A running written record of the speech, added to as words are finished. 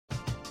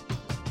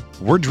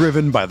We're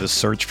driven by the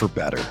search for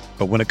better.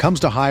 But when it comes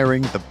to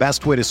hiring, the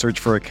best way to search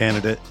for a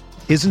candidate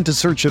isn't to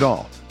search at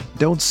all.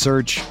 Don't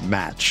search,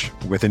 match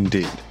with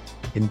Indeed.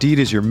 Indeed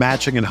is your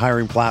matching and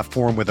hiring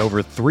platform with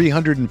over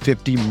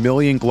 350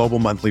 million global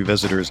monthly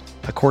visitors,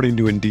 according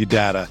to Indeed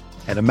data,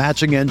 and a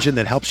matching engine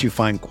that helps you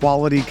find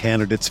quality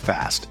candidates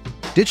fast.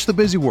 Ditch the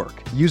busy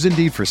work. Use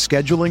Indeed for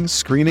scheduling,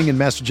 screening, and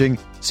messaging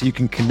so you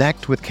can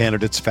connect with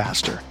candidates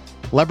faster.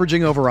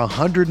 Leveraging over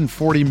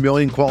 140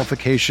 million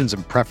qualifications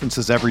and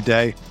preferences every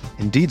day,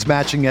 Indeed's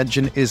matching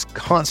engine is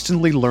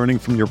constantly learning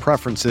from your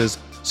preferences,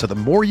 so the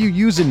more you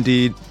use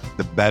Indeed,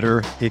 the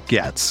better it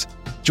gets.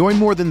 Join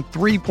more than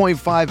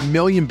 3.5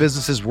 million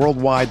businesses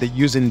worldwide that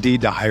use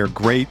Indeed to hire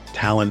great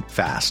talent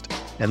fast.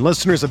 And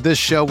listeners of this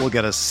show will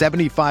get a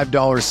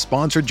 $75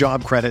 sponsored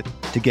job credit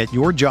to get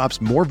your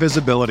jobs more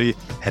visibility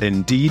at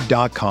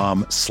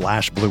Indeed.com/Blue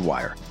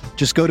Wire.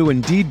 Just go to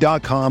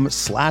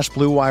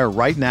Indeed.com/Blue Wire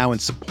right now and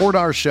support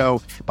our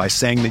show by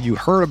saying that you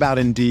heard about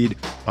Indeed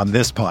on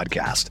this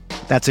podcast.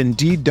 That's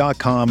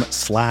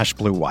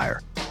Indeed.com/Blue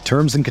Wire.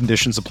 Terms and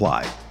conditions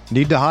apply.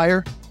 Need to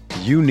hire?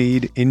 You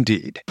need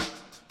Indeed.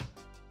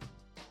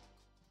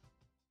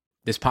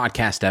 This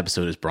podcast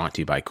episode is brought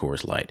to you by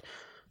Coors Light.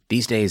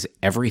 These days,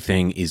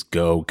 everything is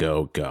go,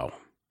 go, go.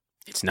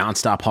 It's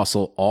nonstop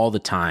hustle all the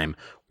time.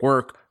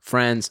 Work,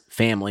 friends,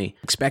 family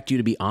expect you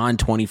to be on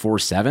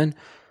 24/7.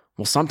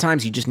 Well,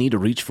 sometimes you just need to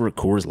reach for a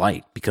Coors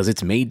Light because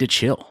it's made to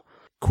chill.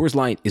 Coors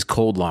Light is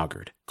cold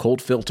lagered,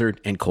 cold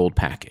filtered, and cold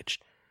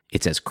packaged.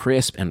 It's as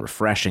crisp and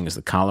refreshing as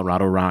the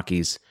Colorado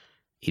Rockies.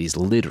 It is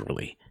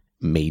literally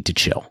made to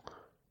chill.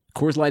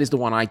 Coors Light is the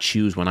one I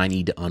choose when I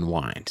need to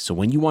unwind. So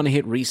when you want to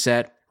hit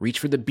reset, reach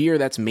for the beer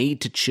that's made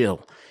to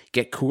chill.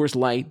 Get Coors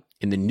Light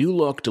in the new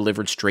look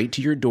delivered straight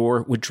to your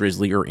door with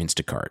Drizzly or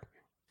Instacart.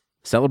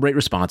 Celebrate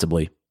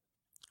responsibly.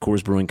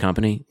 Coors Brewing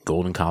Company,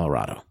 Golden,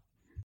 Colorado.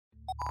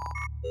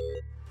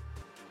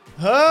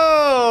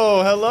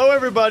 Oh, hello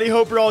everybody.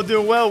 Hope you're all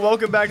doing well.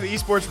 Welcome back to the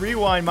Esports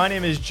Rewind. My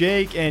name is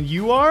Jake, and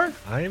you are?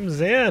 I am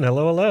Zan.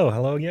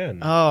 Hello again.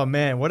 Oh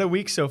man, what a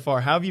week so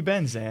far. How have you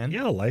been, Zan?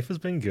 Yeah, life has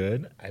been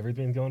good.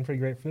 Everything's going pretty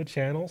great for the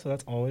channel, so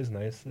that's always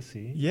nice to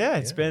see. Yeah,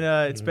 it's been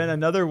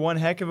another one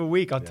heck of a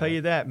week. I'll tell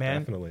you that,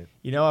 man. Definitely.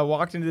 You know, I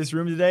walked into this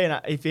room today,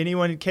 and if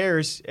anyone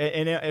cares,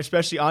 and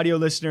especially audio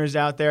listeners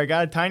out there, I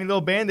got a tiny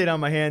little Band-Aid on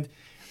my hand.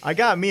 I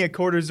got me a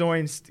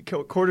cortisone.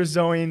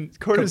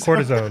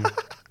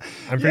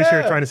 I'm pretty sure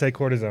you're trying to say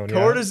cortisone.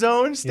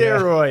 Cortisone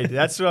steroid.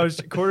 That's what I was.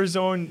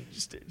 Cortisone.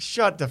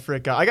 Shut the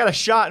frick up. I got a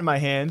shot in my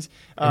hands.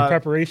 In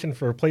preparation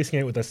for replacing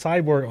it with a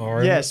cyborg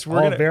arm. Yes,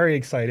 we're all very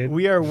excited.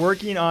 We are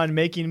working on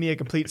making me a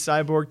complete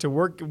cyborg to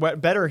work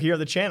better here on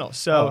the channel.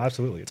 So,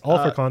 absolutely. It's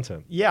all for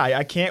content. Yeah,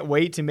 I can't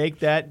wait to make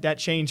that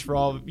change for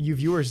all of you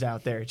viewers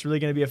out there. It's really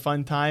going to be a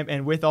fun time.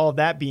 And with all of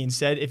that being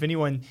said, if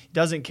anyone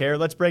doesn't care,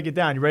 let's break it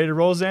down. You ready to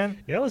roll, Zan?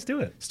 Yeah, let's do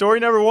it.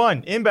 Story number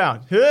 1,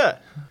 inbound. Yeah.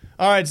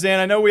 All right, Zan,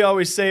 I know we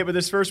always say it, but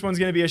this first one's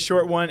going to be a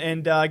short one,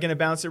 and going to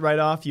bounce it right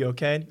off you,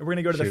 okay? We're going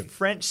to go to the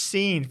French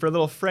scene for a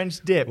little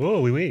French dip.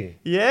 Oh, oui.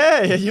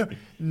 Yeah.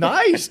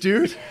 Nice,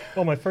 dude.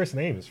 Well, my first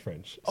name is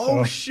French.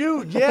 Oh,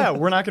 shoot. Yeah,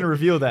 we're not going to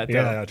reveal that, though.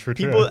 Yeah, true.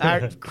 People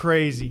act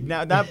crazy.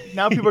 Now people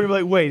are going to be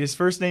like, wait, his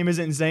first name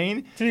isn't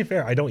Zane? To be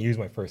fair, I don't use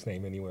my first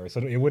name anywhere, so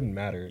it wouldn't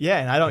matter. Yeah,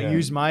 and I don't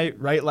use my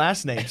right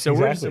last name, so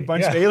exactly. We're just a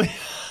bunch of aliens.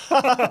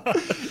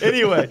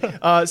 Anyway,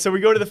 so we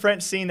go to the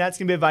French scene. That's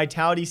going to be a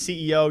Vitality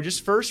CEO.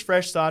 Just first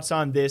fresh thoughts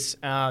on this.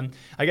 I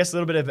guess a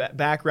little bit of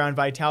background.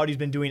 Vitality's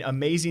been doing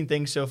amazing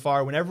things so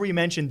far. Whenever we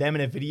mention them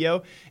in a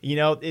video, you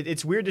know,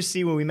 it's weird to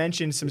see when we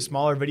mention some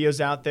smaller videos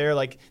out there,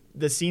 like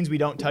the scenes we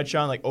don't touch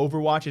on, like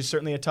Overwatch is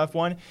certainly a tough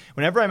one.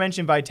 Whenever I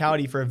mention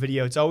Vitality for a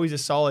video, it's always a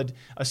solid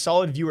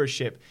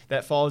viewership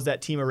that follows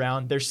that team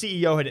around. Their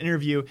CEO had an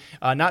interview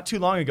not too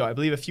long ago, I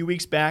believe a few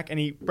weeks back, and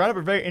he brought up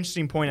a very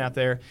interesting point out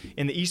there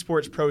in the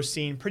esports pro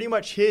scene. Pretty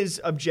much his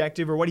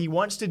objective, or what he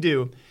wants to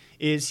do,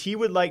 is he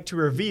would like to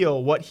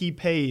reveal what he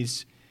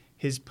pays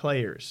his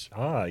players.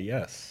 Ah,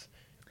 yes.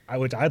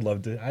 I'd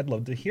love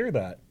to hear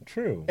that.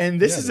 True. And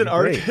this is an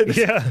article.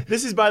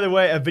 This is, by the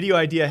way, a video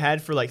idea I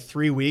had for like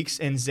 3 weeks.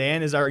 And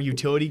Zan is our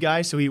utility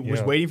guy, so he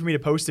was waiting for me to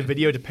post a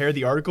video to pair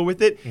the article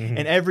with it. Mm-hmm.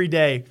 And every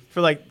day for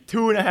like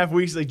 2.5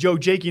 weeks, like,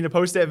 Jake, you gonna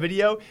post that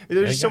video?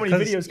 There's just so many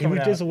videos coming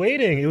out. It was just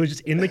waiting. It was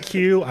just in the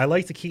queue. I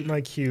like to keep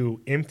my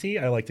queue empty.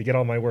 I like to get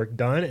all my work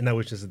done, and that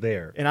was just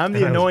there. And I'm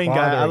the annoying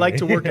guy. I like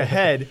to work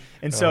ahead.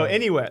 And so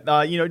anyway,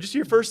 just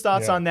your first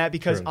thoughts on that,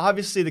 because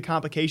obviously the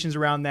complications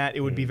around that,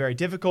 it would be very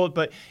difficult.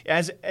 But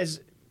as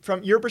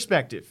from your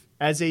perspective,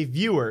 as a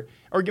viewer,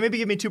 or maybe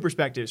give me two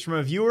perspectives, from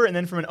a viewer and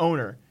then from an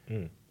owner,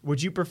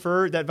 would you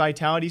prefer that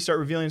Vitality start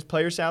revealing its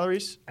player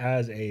salaries?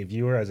 As a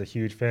viewer, as a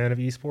huge fan of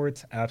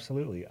esports,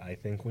 absolutely. I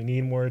think we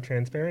need more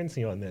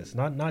transparency on this.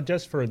 Not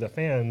just for the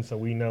fans, so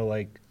we know,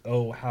 like,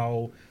 oh,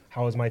 how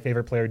is my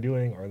favorite player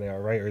doing? Are they all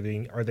right?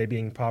 Are they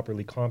being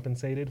properly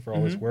compensated for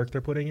all this work they're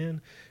putting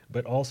in?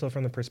 But also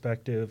from the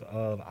perspective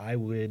of, I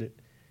would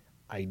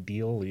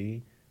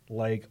ideally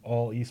like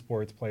all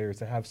esports players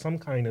to have some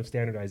kind of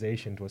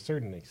standardization to a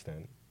certain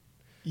extent.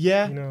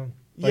 Yeah. You know?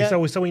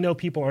 Like, so we know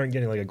people aren't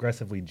getting like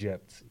aggressively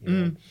gypped.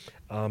 You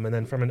know? And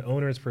then from an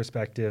owner's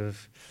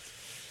perspective,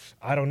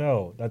 I don't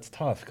know. That's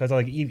tough because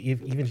like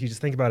even if you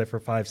just think about it for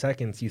 5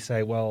 seconds, you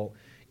say, well,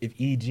 if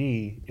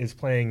EG is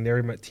playing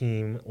their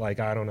team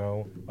like I don't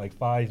know, like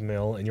 5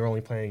 mil, and you're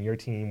only playing your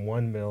team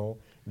 1 mil,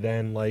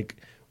 then like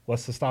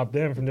what's to stop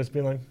them from just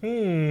being like,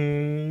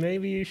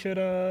 maybe you should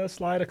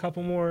slide a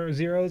couple more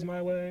zeros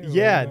my way?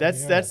 Yeah,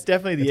 that's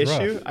definitely the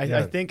issue. Rough.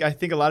 I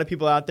think a lot of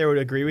people out there would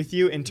agree with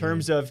you in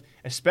terms of,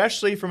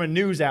 especially from a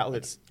news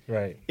outlets.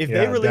 Right. If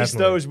they release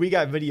those, we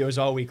got videos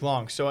all week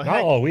long. So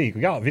not all week.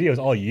 We got videos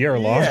all year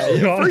long.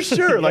 Yeah, for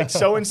sure. Like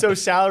so-and-so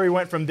salary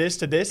went from this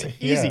to this.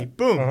 Easy.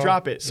 Boom.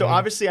 Drop it. So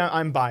obviously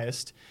I'm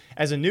biased.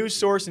 As a news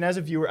source and as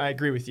a viewer, I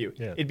agree with you.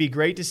 Yeah. It'd be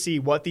great to see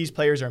what these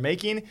players are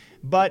making,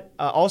 but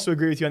also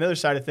agree with you on the other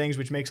side of things,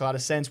 which makes a lot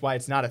of sense why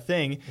it's not a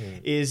thing,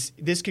 is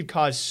this could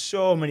cause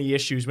so many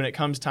issues when it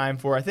comes time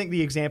for, I think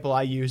the example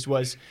I used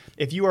was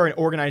if you are an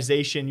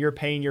organization, you're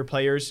paying your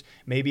players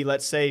maybe,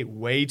 let's say,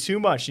 way too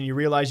much, and you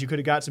realize you could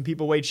have got some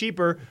people way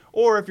cheaper,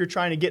 or if you're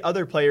trying to get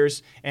other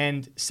players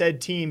and said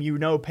team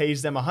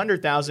pays them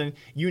 $100,000,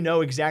 you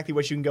know exactly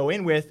what you can go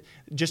in with,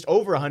 just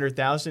over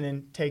 $100,000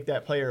 and take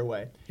that player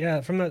away.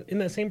 Yeah, in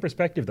that same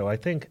perspective, though, I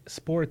think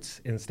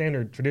sports, in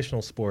standard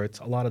traditional sports,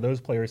 a lot of those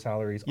player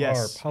salaries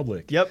are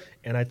public. Yep.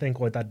 And I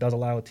think what that does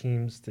allow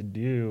teams to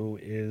do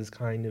is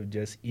kind of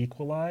just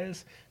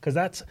equalize, because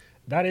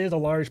that is a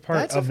large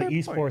part of the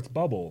esports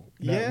bubble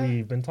that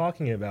we've been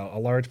talking about. A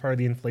large part of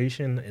the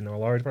inflation and a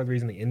large part of the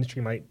reason the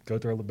industry might go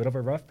through a little bit of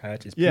a rough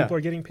patch is people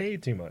are getting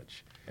paid too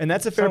much. And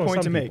that's a fair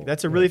point to make.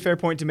 That's a really fair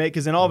point to make,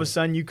 because then all of a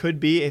sudden you could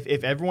be,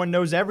 if everyone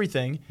knows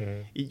everything,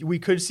 we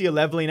could see a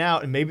leveling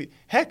out, and maybe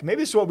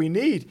this is what we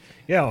need.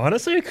 Yeah,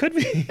 honestly, it could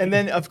be. And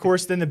then, of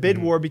course, the bid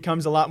war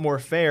becomes a lot more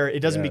fair.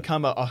 It doesn't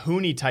become a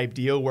Hooney type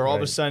deal where all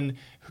of a sudden,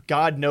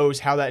 God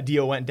knows how that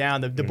deal went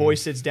down. The boy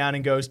sits down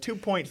and goes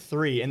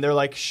 2.3, and they're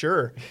like,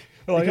 sure,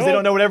 because they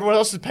don't know what everyone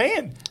else is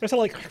paying. They're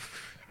like,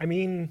 I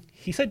mean,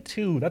 he said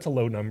 2. That's a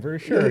low number.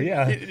 Sure,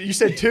 yeah. You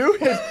said 2?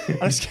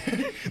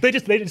 They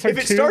just heard 2. If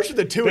it starts with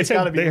a 2, it's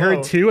got to be low. They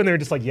heard 2 and they're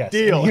just like, yes.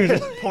 Deal.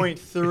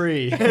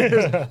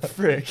 0.3.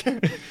 Frick.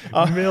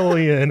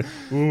 Million.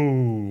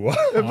 Ooh.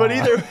 But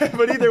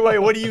either way,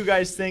 what do you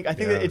guys think? I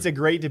think that it's a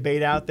great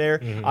debate out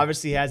there.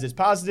 Obviously, it has its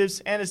positives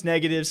and its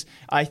negatives.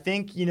 I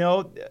think,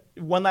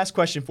 one last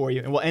question for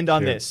you, and we'll end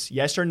on this.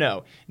 Yes or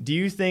no? Do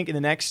you think in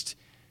the next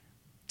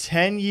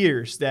 10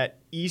 years that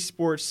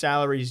esports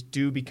salaries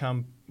do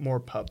become more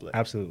public?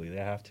 Absolutely. They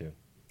have to.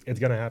 It's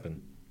going to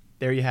happen.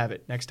 There you have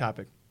it. Next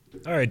topic.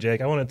 All right,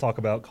 Jake, I want to talk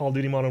about Call of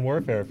Duty Modern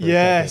Warfare for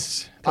a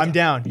second. I'm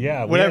down.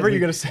 Yeah. Whatever you're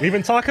going to say. We've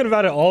been talking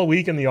about it all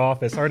week in the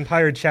office. Our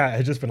entire chat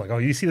has just been like, oh,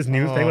 you see this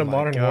new thing with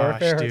Modern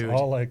Warfare? Dude. It's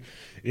all like,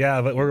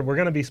 yeah, but we're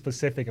going to be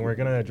specific, and we're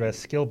going to address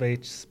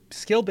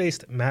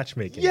skill-based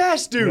matchmaking.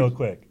 Yes, dude. Real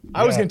quick.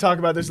 I was going to talk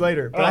about this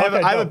later, but I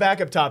have a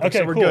backup topic,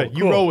 so we're good.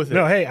 You roll with it.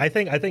 No, hey, I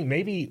think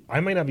maybe I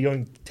might not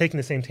be taking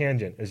the same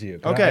tangent as you.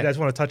 Okay. I just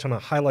want to touch on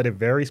highlight a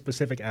very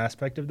specific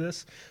aspect of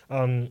this.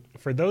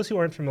 For those who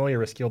aren't familiar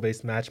with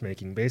skill-based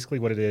matchmaking, basically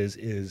what it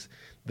is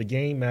the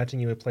game matching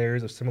you with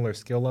players of similar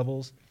skill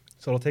levels.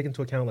 So it'll take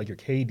into account like your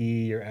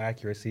KD, your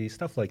accuracy,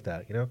 stuff like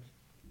that,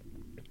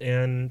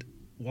 And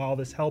while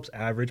this helps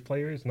average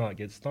players not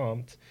get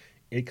stomped,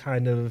 it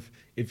kind of,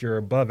 if you're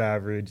above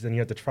average, then you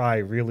have to try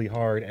really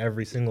hard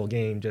every single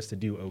game just to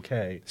do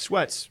okay.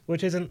 Sweats.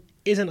 Which isn't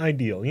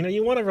ideal.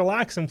 You want to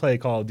relax and play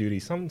Call of Duty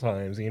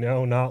sometimes,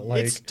 not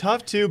like it's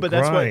tough too, but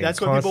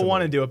that's what people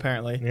want to do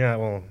apparently. Yeah,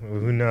 well,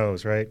 who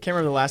knows, right? Can't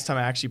remember the last time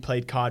I actually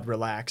played CoD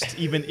relaxed,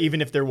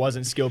 even if there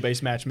wasn't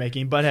skill-based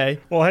matchmaking, but hey.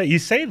 Well, hey, you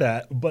say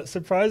that, but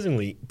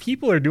surprisingly,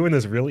 people are doing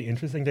this really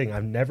interesting thing.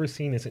 I've never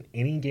seen this in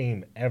any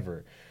game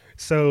ever.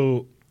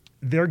 So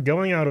they're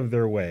going out of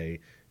their way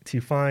to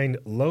find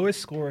lowest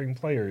scoring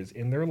players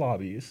in their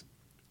lobbies,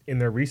 in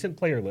their recent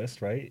player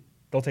list, right?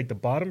 They'll take the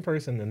bottom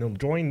person and they'll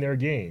join their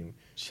game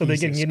so they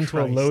can get into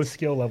a low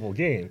skill level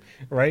game,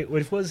 right?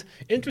 Which was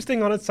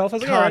interesting on itself. I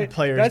was like, all right,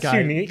 players, that's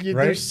unique, right?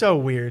 They're so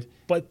weird.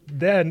 But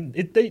then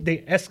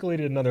they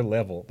escalated another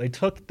level. They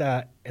took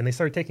that and they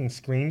started taking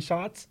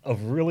screenshots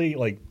of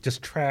really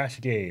just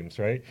trash games,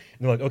 right? And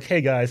they're like,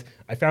 okay, guys,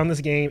 I found this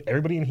game.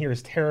 Everybody in here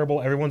is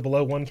terrible. Everyone's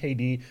below 1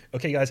 KD.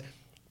 Okay, guys,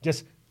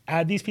 just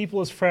add these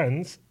people as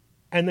friends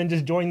and then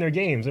just join their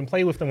games and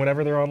play with them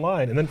whenever they're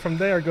online. And then from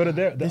there, go to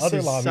the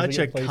other lobbies. This is such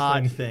a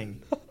COD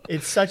thing.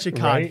 It's such a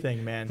COD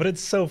thing, man. But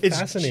it's so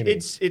fascinating.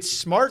 It's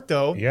smart,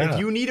 though. Yeah.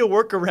 If you need a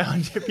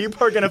workaround,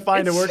 people are going to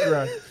find a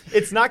workaround.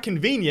 It's not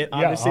convenient,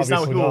 obviously. It's not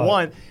what people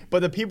want.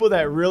 But the people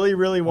that really,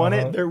 really want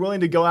it, they're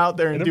willing to go out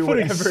there and do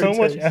whatever it takes. They're putting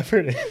so much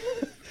effort in.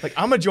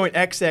 I'm going to join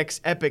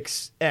XX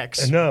Epic's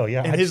X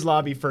in his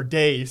lobby for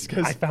days.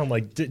 I found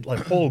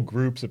whole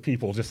groups of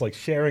people just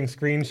sharing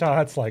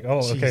screenshots.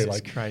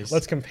 Christ.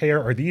 Let's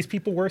compare. Are these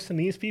people worse than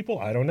these people?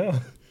 I don't know.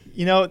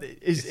 You know,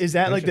 is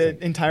that like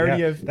the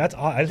entirety of that's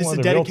all? I just the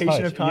wanted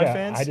dedication of COD yeah,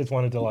 fans? I just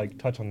wanted to like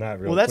touch on that real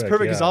quick. Well, that's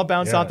perfect because I'll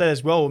bounce off that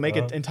as well. We'll make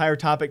an Uh-huh. entire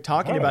topic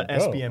talking about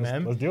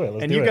SBMM. Let's do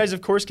it. And you guys,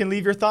 of course, can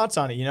leave your thoughts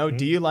on it. You know,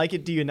 do you like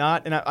it? Do you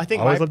not? And I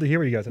think I always love to hear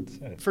what you guys have to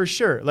say. For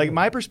sure. Like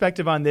my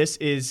perspective on this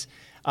is,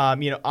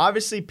 you know,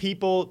 obviously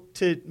people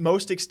to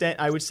most extent,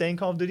 I would say in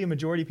Call of Duty, a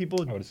majority of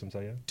people I would assume so,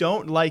 yeah.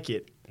 don't like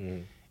it.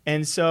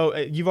 And so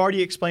you've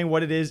already explained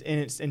what it is in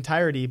its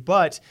entirety,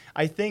 but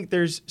I think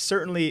there's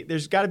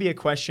got to be a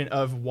question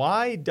of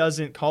why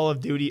doesn't Call of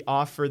Duty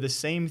offer the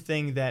same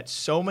thing that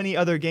so many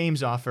other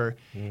games offer,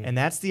 and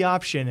that's the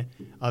option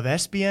of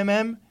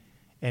SBMM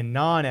and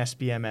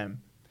non-SBMM.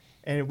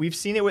 And we've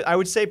seen it with, I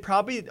would say,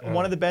 probably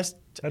one of the best.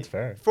 That's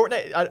fair.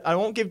 Fortnite, I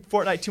won't give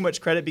Fortnite too much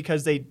credit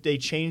because they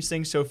change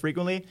things so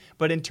frequently.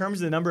 But in terms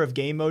of the number of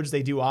game modes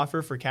they do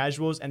offer for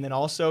casuals, and then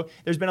also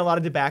there's been a lot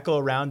of debacle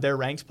around their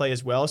ranked play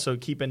as well. So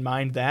keep in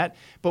mind that.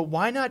 But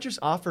why not just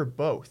offer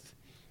both?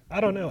 I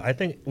don't know. I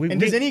think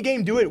does any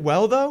game do it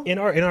well though? In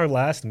our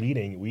last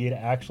meeting, we had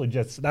actually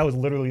that was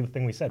literally the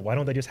thing we said. Why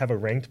don't they just have a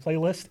ranked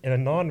playlist and a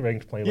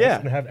non-ranked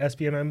playlist and have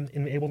SBMM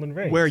enabled in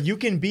ranked? Where you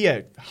can be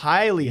a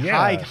high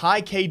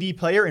KD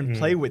player and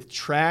play with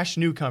trash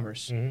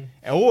newcomers,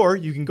 or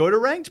you can go to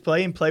ranked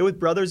play and play with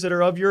brothers that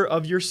are of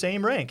your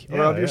same rank or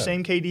of your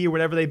same KD or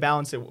whatever they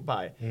balance it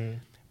by.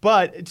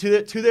 But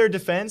to their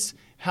defense,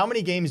 how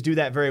many games do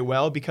that very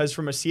well? Because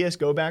from a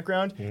CSGO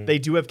background, they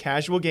do have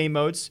casual game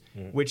modes,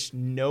 which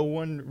no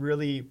one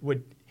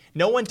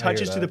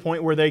touches to the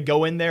point where they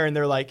go in there and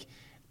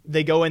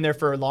they go in there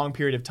for a long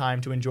period of time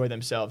to enjoy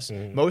themselves.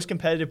 Most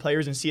competitive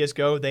players in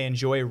CSGO, they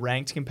enjoy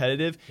ranked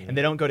competitive, and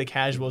they don't go to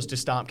casuals to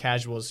stomp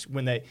casuals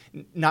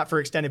not for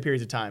extended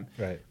periods of time.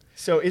 Right.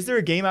 So is there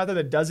a game out there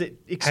that does it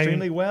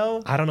extremely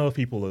well? I don't know if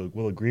people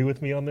will agree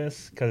with me on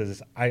this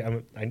because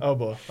Oh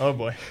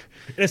boy.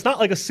 It's not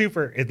like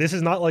this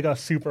is not like a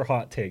super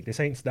hot take. This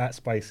ain't that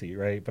spicy,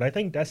 right? But I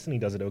think Destiny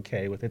does it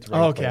okay with its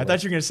ranked okay. I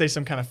thought you were going to say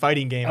some kind of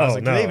fighting game. I was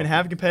like, no. do they even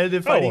have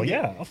competitive fighting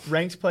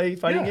ranked play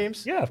fighting yeah.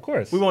 games? Yeah, of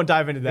course. We won't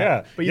dive into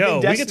that. Yeah. But you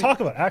think Destiny, we could talk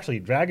about actually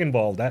Dragon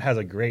Ball. That has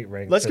a great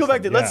rank. Let's go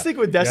back to let's stick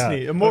with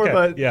Destiny. More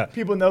of a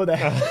people know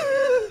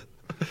that.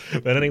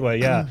 But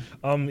anyway,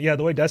 the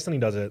way Destiny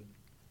does it,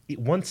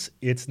 once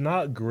it's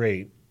not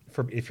great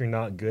if you're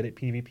not good at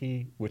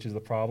PvP, which is the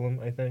problem,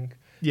 I think.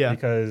 Yeah.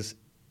 Because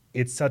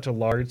it's such a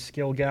large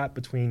skill gap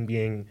between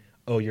being,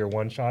 you're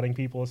one-shotting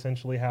people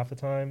essentially half the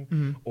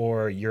time,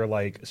 or you're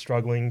like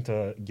struggling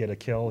to get a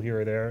kill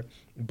here or there.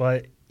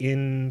 But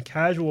in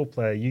casual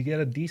play, you get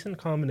a decent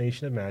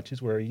combination of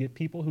matches where you get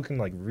people who can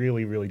like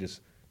really, really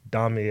just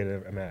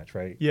dominate a match,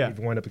 right? Yeah.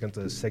 You wind up against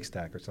a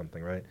 6-stack or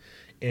something, right?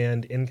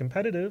 And in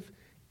competitive,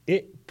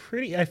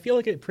 I feel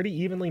like it pretty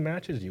evenly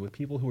matches you with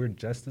people who are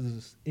just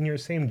as in your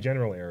same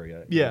general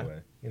area.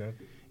 Anyway, you know.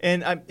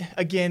 And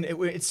again,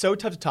 it's so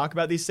tough to talk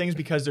about these things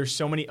because there's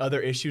so many other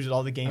issues with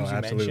all the games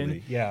you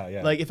mentioned.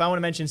 Yeah. Like if I want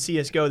to mention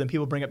CS:GO, then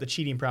people bring up the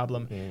cheating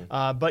problem.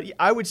 But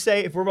I would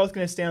say if we're both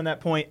going to stay on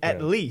that point, at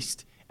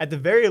the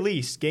very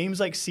least, games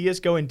like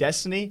CS:GO and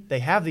Destiny, they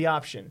have the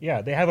option.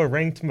 Yeah, they have a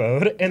ranked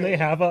mode and they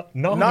have a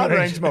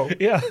non-ranked mode.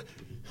 Yeah.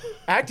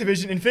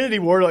 Activision, Infinity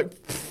Ward,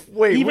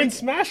 wait. Even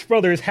Smash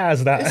Brothers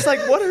has that. It's like,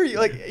 what are you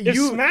like? If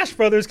Smash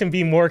Brothers can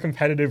be more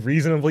competitive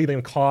reasonably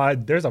than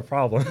COD, there's a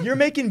problem. You're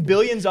making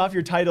billions off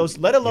your titles,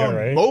 let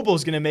alone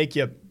mobile's going to make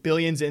you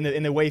billions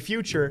in the way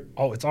future.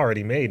 Oh, it's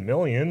already made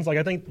millions. Like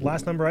I think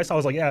last number I saw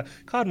was like,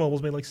 COD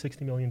Mobile's made like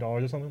 $60 million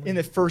or something. In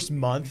the first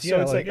month. So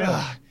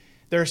it's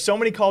there are so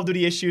many Call of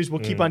Duty issues.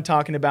 We'll keep on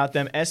talking about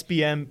them.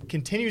 SBM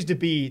continues to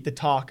be the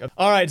talk.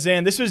 All right,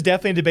 Zan, this was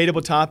definitely a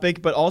debatable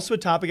topic, but also a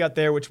topic out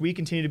there which we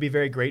continue to be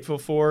very grateful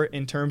for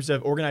in terms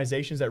of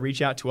organizations that reach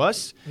out to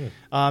us.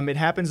 It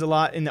happens a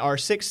lot in the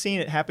R6 scene.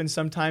 It happens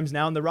sometimes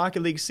now in the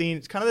Rocket League scene.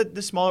 It's kind of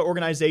the smaller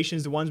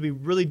organizations, the ones we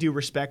really do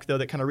respect, though,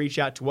 that kind of reach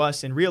out to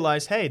us and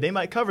realize, hey, they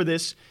might cover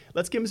this.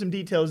 Let's give them some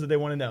details that they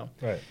want to know.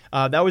 Right.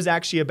 That was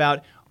actually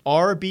about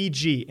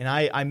RBG, and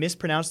I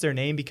mispronounced their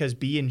name because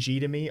B and G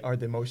to me are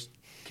the most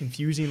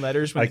confusing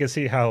letters. I can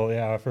see how,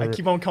 I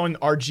keep on calling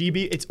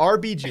RGB. It's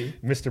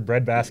RBG. Mr.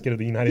 Breadbasket of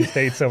the United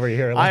States over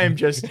here. I am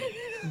just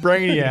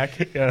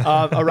brainiac.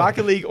 A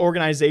Rocket League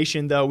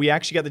organization, though, we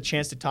actually got the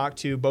chance to talk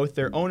to both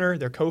their owner,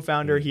 their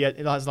co-founder, he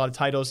has a lot of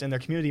titles, and their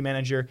community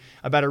manager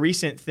about a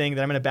recent thing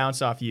that I'm going to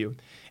bounce off you.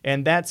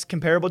 And that's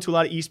comparable to a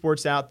lot of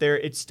esports out there.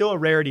 It's still a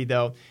rarity,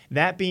 though,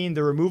 that being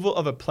the removal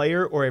of a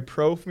player or a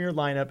pro from your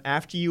lineup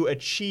after you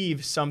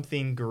achieve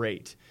something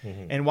great.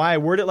 And why I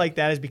word it like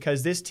that is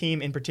because this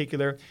team in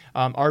particular,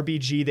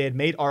 RBG, they had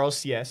made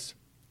RLCS.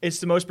 It's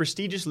the most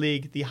prestigious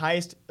league, the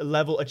highest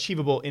level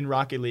achievable in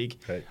Rocket League.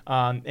 Right.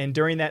 And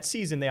during that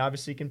season, they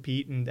obviously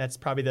compete, and that's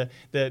probably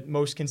the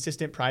most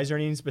consistent prize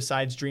earnings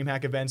besides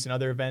DreamHack events and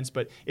other events.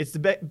 But it's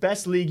the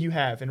best league you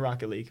have in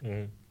Rocket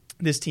League.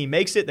 This team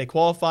makes it, they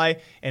qualify,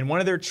 and one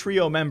of their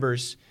trio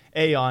members,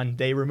 Aeon,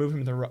 they remove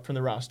him from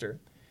the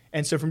roster.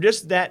 And so from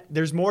just that,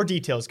 there's more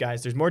details,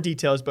 guys. There's more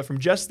details, but from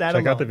just that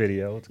alone. Check out the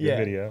video. It's a good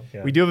video.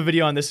 Yeah. We do have a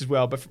video on this as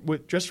well,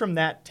 but just from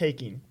that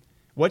taking,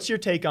 What's your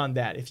take on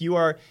that? If you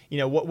are,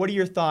 what are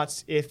your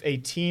thoughts if a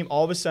team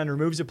all of a sudden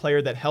removes a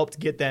player that helped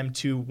get them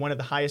to one of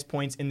the highest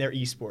points in their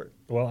esport?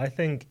 Well, I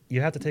think you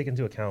have to take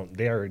into account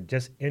they are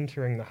just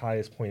entering the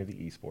highest point of the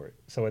esport.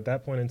 So at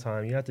that point in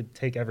time, you have to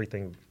take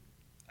everything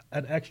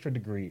an extra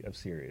degree of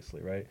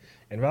seriously, right?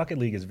 And Rocket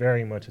League is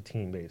very much a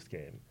team-based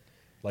game.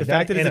 Like the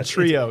fact that it's a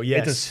trio,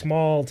 yes. It's a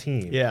small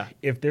team. Yeah.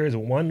 If there is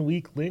one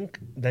weak link,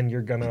 then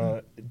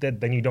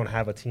then you don't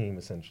have a team,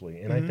 essentially.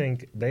 And I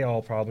think they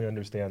all probably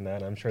understand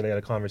that. I'm sure they had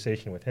a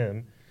conversation with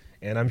him.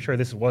 And I'm sure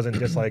this wasn't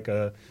just like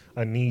a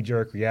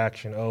knee-jerk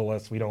reaction,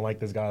 we don't like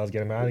this guy, let's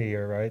get him out of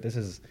here, right?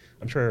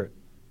 I'm sure,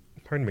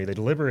 they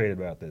deliberated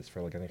about this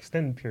for like an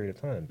extended period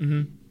of time.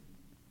 Mm-hmm.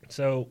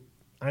 So,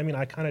 I mean,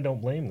 I kind of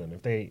don't blame them.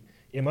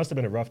 It must have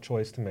been a rough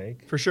choice to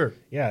make. For sure.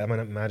 Yeah, I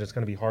imagine it's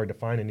going to be hard to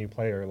find a new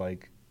player,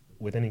 like,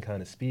 with any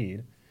kind of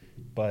speed,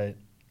 but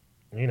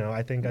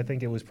I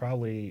think it was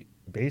probably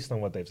based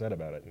on what they've said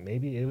about it.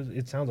 Maybe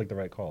it sounds like the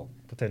right call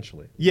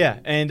potentially. Yeah,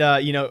 and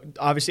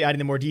obviously adding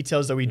the more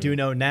details that we do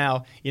know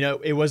now,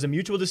 it was a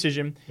mutual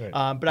decision. Right.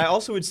 But I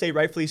also would say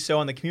rightfully so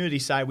on the community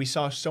side, we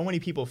saw so many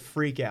people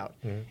freak out,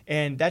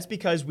 and that's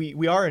because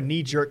we are a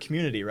knee-jerk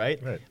community,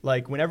 right?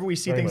 Like whenever we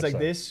see things like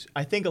this,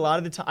 I think a lot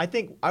of the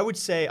time, I would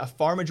say a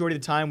far majority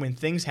of the time when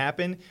things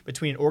happen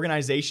between an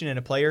organization and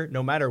a player,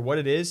 no matter what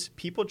it is,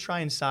 people try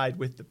and side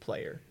with the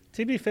player.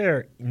 To be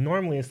fair,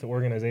 normally it's the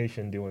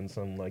organization doing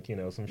some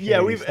some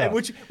shady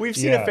stuff. We've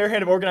seen a fair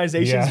hand of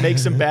organizations make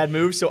some bad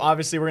moves, so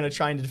obviously we're going to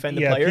try and defend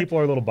the player. Yeah, people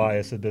are a little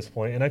biased at this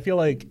point, and I feel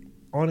like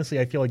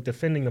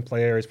defending the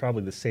player is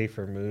probably the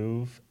safer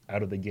move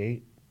out of the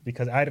gate.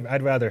 Because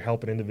I'd rather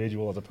help an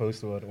individual as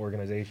opposed to an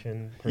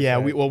organization. Yeah,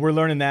 we're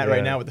learning that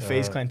right now with the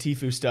FaZe Clan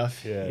Tfue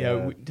stuff.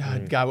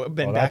 God, we've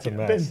been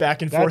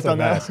back and forth on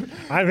that.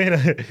 I mean,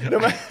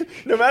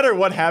 no matter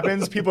what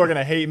happens, people are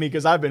gonna hate me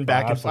because I've been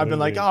back and I've been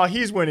like,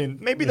 he's winning.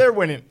 Maybe they're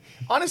winning.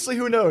 Honestly,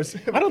 who knows?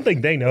 I don't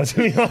think they know, to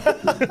be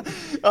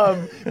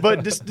honest.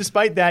 But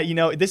despite that,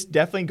 this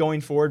definitely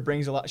going forward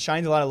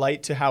shines a lot of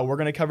light to how we're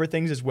gonna cover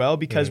things as well.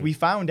 Because we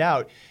found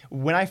out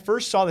when I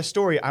first saw the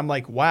story, I'm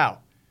like, wow.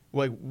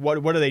 Like, what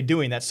are they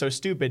doing? That's so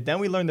stupid. Then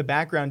we learned the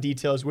background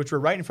details, which were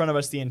right in front of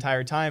us the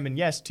entire time. And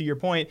yes, to your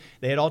point,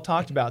 they had all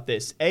talked about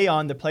this.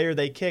 Aeon, the player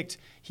they kicked,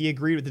 he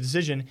agreed with the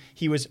decision.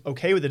 He was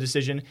okay with the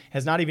decision,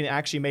 has not even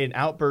actually made an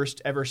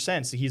outburst ever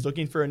since. He's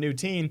looking for a new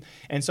team.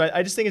 And so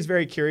I just think it's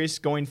very curious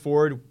going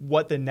forward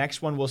what the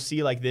next one we'll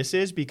see like this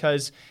is,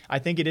 because I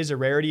think it is a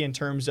rarity in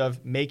terms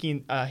of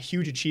making a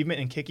huge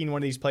achievement and kicking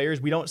one of these players.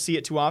 We don't see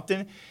it too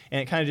often,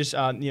 and it kind of just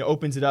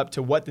opens it up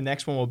to what the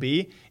next one will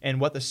be and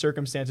what the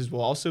circumstances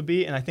will also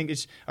be. And I think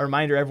it's a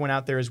reminder to everyone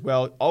out there as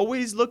well,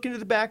 always look into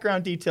the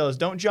background details.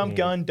 Don't jump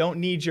gun, don't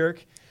knee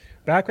jerk.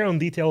 Background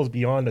details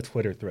beyond a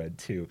Twitter thread,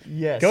 too.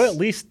 Yes. Go at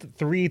least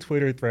 3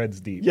 Twitter threads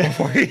deep. Yeah.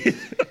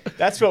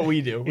 That's what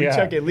we do. We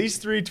check at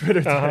least 3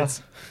 Twitter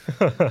threads.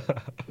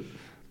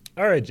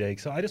 All right, Jake.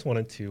 So I just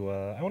wanted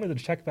to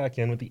check back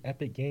in with the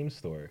Epic Games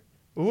Store.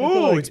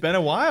 Ooh, it's been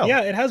a while.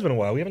 Yeah, it has been a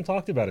while. We haven't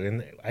talked about it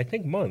in, I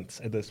think, months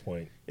at this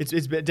point. It's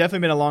definitely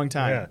been a long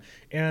time. Yeah,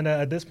 and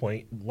at this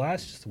point,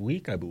 last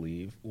week, I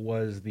believe,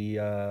 was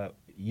the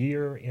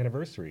year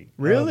anniversary.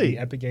 Really? Of the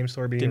Epic Games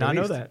Store being Did not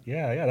released. know that.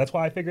 Yeah. That's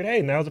why I figured,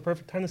 hey, now's the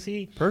perfect time to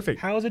see. Perfect.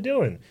 How's it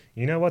doing?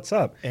 You know what's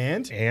up?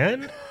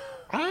 And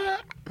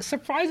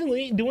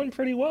surprisingly doing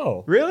pretty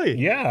well. Really?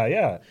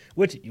 Yeah.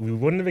 Which we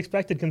wouldn't have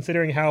expected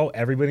considering how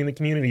everybody in the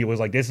community was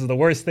like, this is the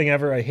worst thing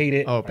ever. I hate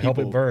it. I hope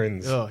it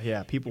burns. Oh,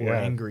 yeah. People were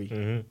angry.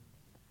 Mm-hmm.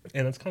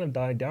 And it's kind of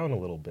died down a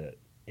little bit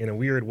in a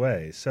weird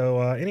way.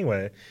 So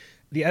anyway,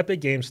 the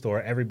Epic Games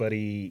Store,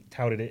 everybody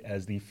touted it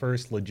as the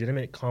first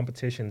legitimate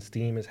competition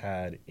Steam has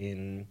had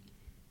in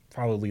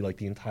probably like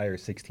the entire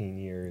 16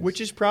 years.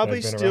 Which is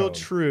probably still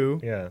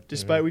true. Yeah.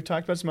 Despite we've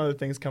talked about some other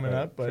things coming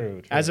up, but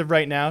true. as of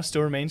right now,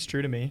 still remains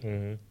true to me.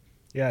 Mm-hmm.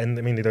 Yeah, and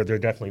I mean they're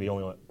definitely the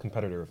only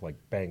competitor of like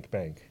bank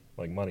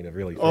like money to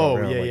really throw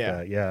around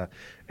that. Yeah.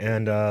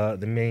 And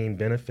the main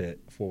benefit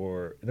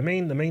for the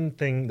main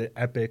thing that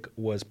Epic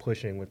was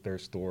pushing with their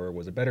store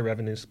was a better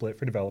revenue split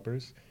for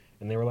developers,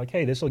 and they were like,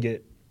 hey,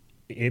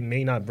 it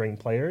may not bring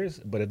players,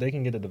 but if they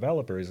can get the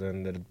developers,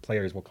 then the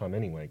players will come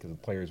anyway, because the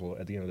players will,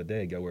 at the end of the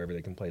day, go wherever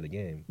they can play the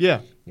game. Yeah.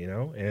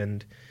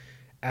 And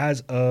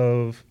as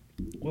of,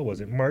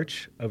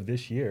 March of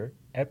this year,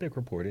 Epic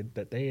reported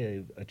that they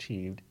have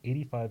achieved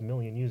 85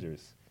 million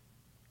users.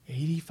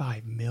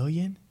 85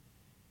 million?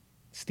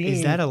 Steam,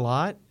 is that a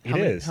lot? How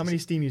many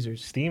Steam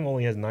users? Steam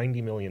only has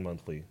 90 million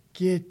monthly.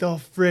 Get the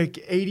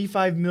frick,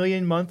 85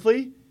 million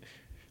monthly?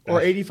 Or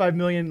 85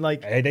 million,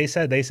 like... They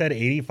said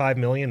 85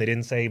 million. They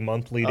didn't say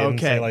monthly. Didn't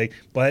say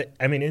but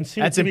I mean,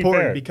 that's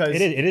important fair, because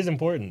it is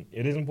important.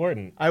 It is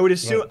important. I would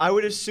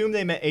assume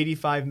they meant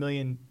 85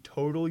 million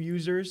total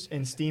users,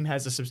 and Steam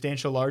has a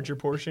substantial larger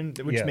portion,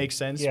 which makes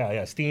sense.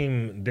 Yeah.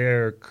 Steam,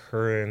 their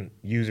current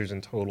users in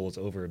total is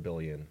over 1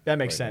 billion. That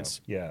makes sense.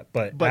 Now. Yeah,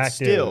 but active,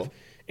 still.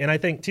 And I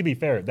think, to be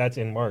fair, that's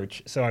in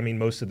March. So, I mean,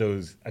 most of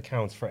those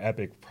accounts for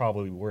Epic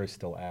probably were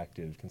still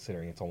active,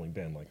 considering it's only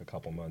been like a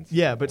couple months.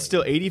 Yeah, but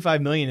still,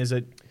 85 million is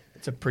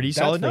It's a pretty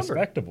solid number. That's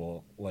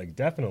respectable, like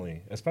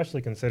definitely,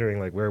 especially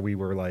considering like where we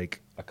were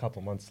like a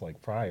couple months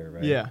like prior,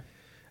 right? Yeah.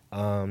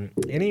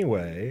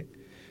 Anyway,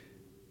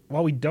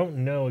 while we don't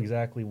know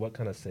exactly what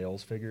kind of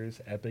sales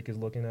figures Epic is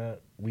looking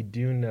at, we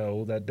do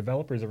know that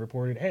developers have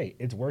reported, hey,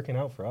 it's working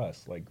out for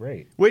us, like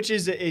great. Which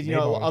is a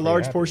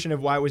large happy. portion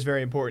of why it was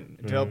very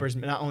important. Developers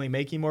not only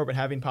making more, but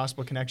having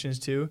possible connections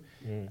too,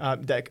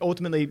 that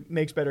ultimately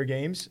makes better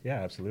games.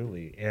 Yeah,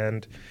 absolutely.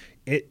 And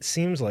it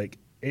seems like,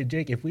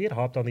 Jake, if we had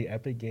hopped on the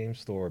Epic Games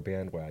Store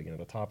bandwagon at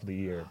the top of the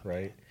year,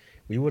 right,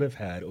 we would have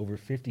had over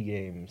 50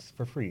 games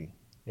for free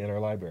in our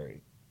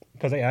library.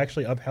 Because they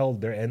actually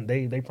upheld and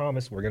they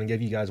promised we're going to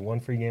give you guys one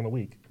free game a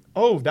week.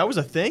 Oh, that was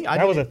a thing?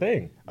 That was a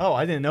thing. Oh,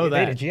 I didn't know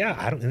that.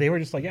 They were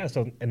just like, yeah.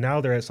 So, and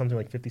now they're at something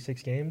like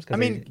 56 games. I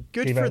mean,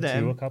 good for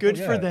them. Good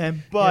for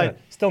them. But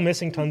still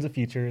missing tons of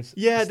features.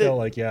 Yeah, still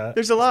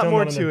there's a lot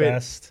more to it.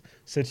 Best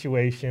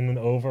situation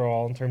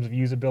overall in terms of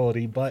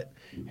usability, but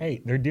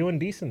hey, they're doing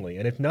decently.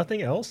 And if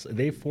nothing else,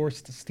 they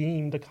forced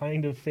Steam to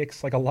kind of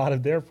fix like a lot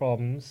of their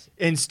problems.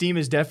 And Steam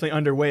is definitely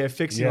underway of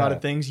fixing a lot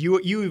of things.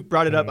 You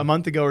brought it up a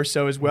month ago or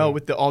so as well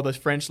with all the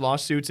French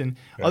lawsuits and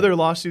other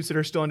lawsuits that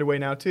are still underway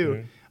now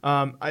too.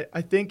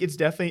 I think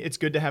it's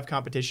good to have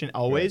competition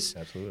always.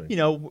 Right, absolutely. You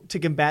know, to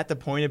combat the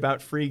point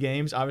about free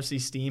games, obviously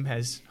Steam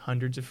has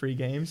hundreds of free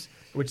games,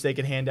 which they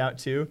could hand out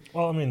too.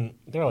 Well, I mean,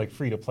 they're like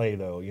free to play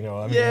though, you know.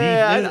 I mean,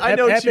 I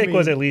know what you Epic mean.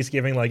 was at least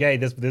giving like, hey,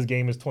 this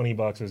game is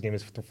 $20, this game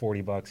is for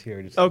 $40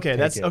 here. Just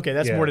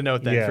that's more to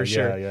note then for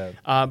sure. Yeah.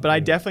 But I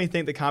definitely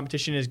think the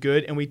competition is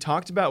good, and we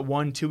talked about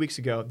one 2 weeks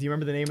ago. Do you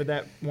remember the name of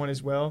that one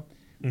as well?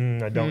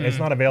 I don't. It's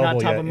not available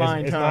not top yet. Of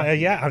mind, it's huh? not.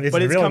 It's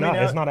but really not.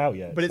 It's not out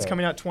yet. But it's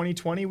coming out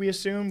 2020. We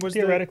assume was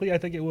theoretically. I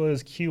think it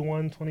was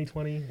Q1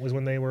 2020 was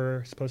when they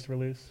were supposed to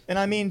release. And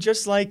I mean,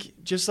 just like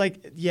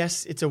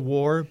yes, it's a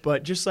war,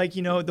 but just like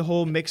the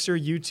whole Mixer,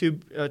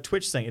 YouTube,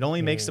 Twitch thing, it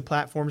only makes the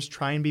platforms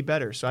try and be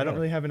better. So I don't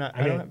really have I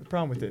don't have a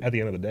problem with it. At the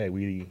end of the day,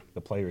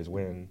 the players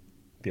win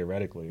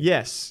theoretically.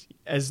 Yes,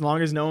 as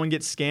long as no one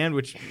gets scammed,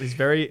 which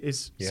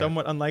is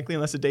somewhat unlikely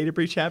unless a data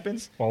breach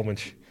happens. Well,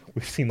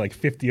 we've seen like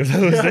 50 of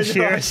those this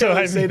year. So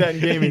I say that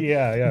in gaming.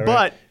 Right.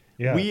 But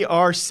we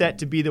are set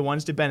to be the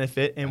ones to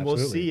benefit, and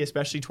Absolutely. we'll see,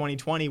 especially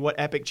 2020, what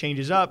Epic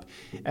changes up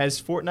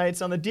as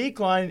Fortnite's on the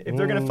decline. If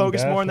they're going to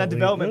focus more on that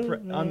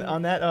development,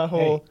 on that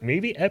whole. Hey,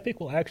 maybe Epic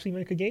will actually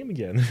make a game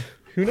again.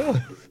 Who knows?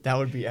 That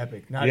would be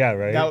epic.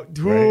 Right.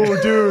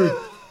 Dude.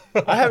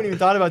 I haven't even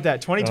thought about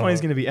that. 2020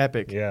 is going to be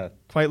epic. Yeah.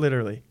 Quite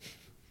literally.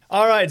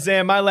 All right,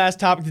 Zan, my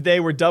last topic today,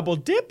 we're double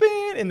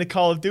dipping in the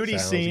Call of Duty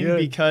scene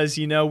because,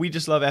 we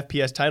just love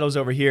FPS titles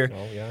over here.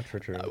 Oh, yeah,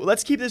 true.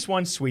 Let's keep this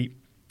one sweet.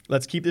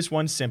 Let's keep this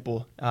one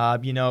simple. I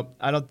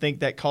don't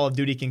think that Call of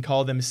Duty can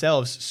call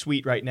themselves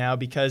sweet right now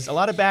because a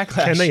lot of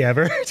backlash. Can they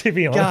ever, to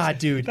be honest? God,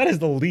 dude. That is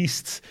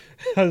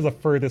the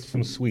furthest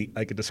from sweet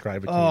I could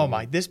describe it to Oh, you.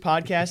 my. This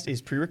podcast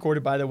is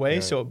pre-recorded, by the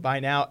way, so by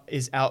now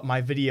is out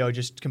my video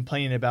just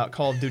complaining about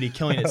Call of Duty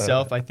killing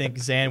itself. I think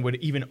Zan would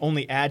even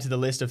only add to the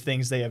list of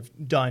things they have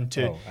done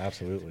to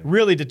absolutely.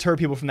 really deter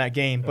people from that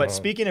game. But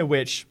speaking of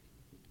which,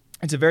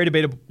 it's a very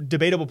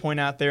debatable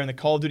point out there in the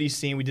Call of Duty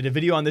scene. We did a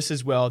video on this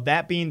as well.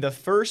 That being the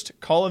first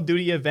Call of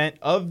Duty event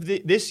of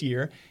this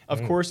year.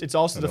 Of course, it's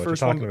also the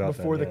first one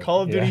before the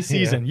Call of Duty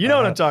season. You know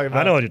what I'm talking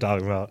about. I know what you're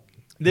talking about.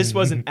 This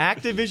was an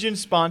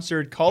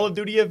Activision-sponsored Call of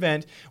Duty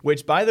event,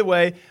 which, by the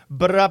way,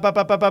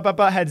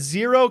 had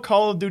 0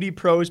 Call of Duty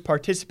pros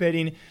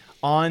participating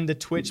on the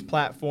Twitch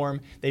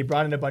platform. They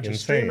brought in a bunch of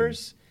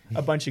streamers,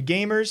 a bunch of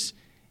gamers.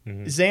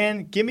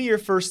 Zan, give me your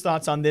first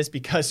thoughts on this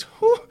because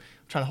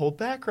trying to hold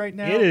back right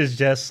now. It is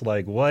just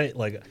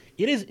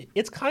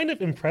it's kind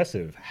of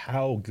impressive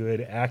how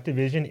good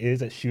Activision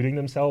is at shooting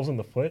themselves in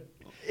the foot.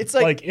 It's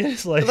like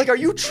are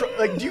you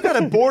do you got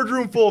a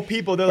boardroom full of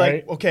people? They're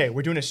like, okay,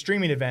 we're doing a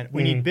streaming event.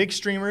 We need big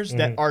streamers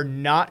that are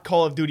not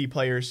Call of Duty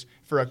players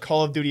for a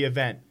Call of Duty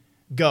event.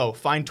 Go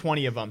find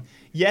 20 of them.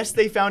 Yes,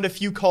 they found a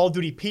few Call of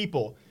Duty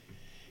people,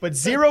 but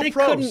 0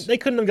 pros. They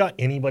couldn't have got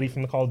anybody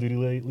from the Call of Duty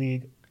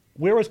League.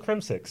 Where was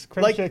Crimsix?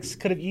 Crimsix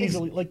could have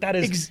easily that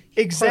is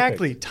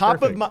exactly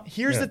perfect.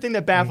 Here's the thing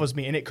that baffles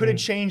me, and it could have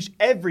changed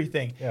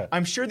everything. Yeah.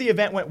 I'm sure the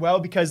event went well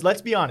because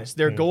let's be honest,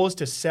 their goal is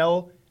to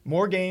sell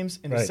more games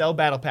and to sell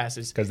battle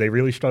passes. Because they're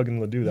really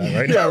struggling to do that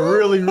right now. Yeah,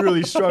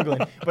 really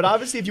struggling. But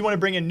obviously, if you want to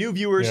bring in new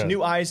viewers,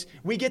 new eyes,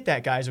 we get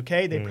that, guys.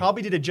 Okay, they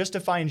probably did a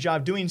justifying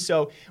job doing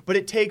so, but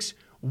it takes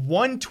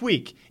one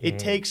tweak. It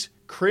takes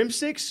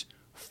Crimsix,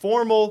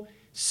 Formal,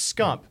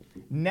 Scump.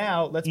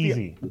 Now let's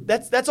easy.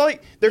 That's all.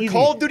 They're easy.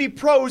 Call of Duty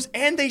pros,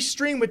 and they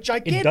stream with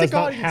gigantic audiences. It does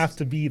not have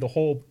to be the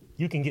whole.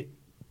 You can get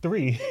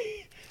 3.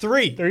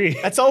 3.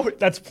 That's all.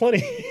 That's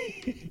plenty.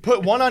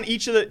 Put one on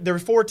each of there were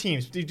 4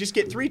 teams. You just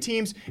get 3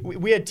 teams.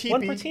 We had TP.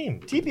 One per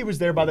team. TP was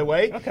there, by the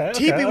way. Okay.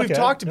 TP we've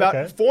talked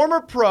about. Former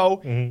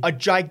pro, a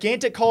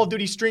gigantic Call of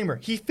Duty streamer.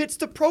 He fits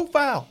the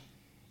profile.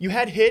 You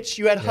had Hitch,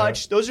 you had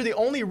Hutch. Those are the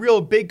only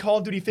real big Call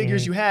of Duty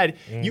figures you had.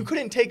 You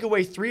couldn't take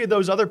away 3 of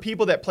those other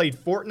people that played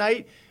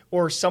Fortnite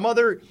or some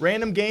other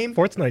random game.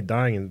 Fortnite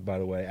dying, by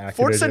the way. Activision.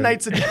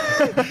 Fortnite's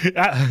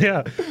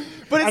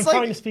But I'm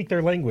trying to speak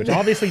their language.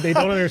 Obviously, they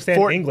don't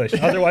understand English.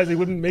 Otherwise, they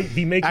wouldn't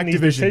be making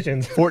these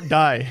decisions. Fort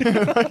die.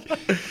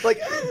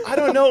 Like, I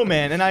don't know,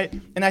 man.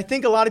 And I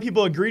think a lot of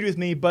people agreed with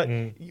me, but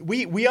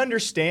we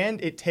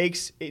understand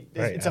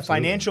it's a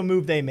financial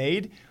move they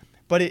made.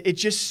 But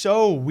it's just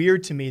so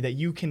weird to me that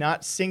you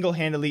cannot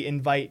single-handedly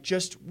invite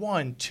just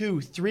 1, 2,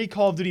 3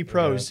 Call of Duty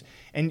pros.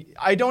 And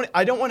I don't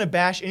want to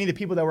bash any of the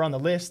people that were on the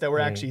list that were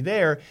actually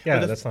there.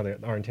 Yeah, that's not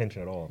our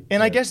intention at all.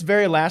 And I guess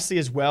very lastly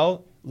as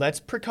well,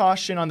 let's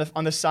precaution on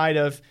the side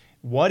of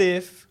what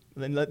if.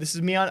 This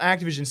is me on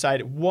Activision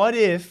side. What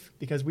if,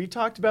 because we've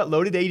talked about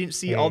loaded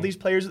agency, all these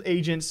players with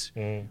agents.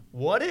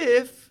 What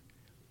if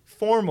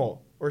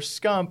Formal or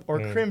Scump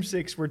or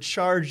Crimsix were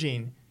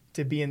charging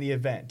to be in the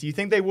event? Do you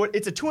think they would?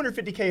 It's a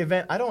 $250K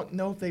event. I don't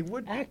know if they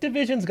would.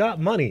 Activision's got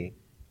money.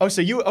 Oh,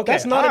 so okay.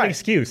 That's not an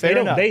excuse. Fair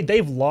enough.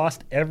 They've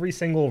lost every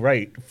single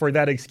right for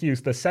that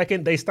excuse. The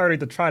second they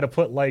started to try to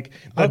put like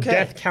a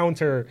death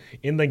counter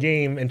in the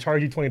game and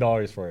charge you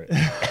 $20 for it.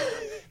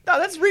 No,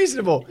 that's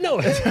reasonable. No.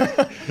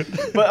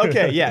 But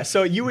okay, yeah.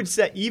 So you would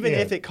say even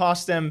if it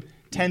cost them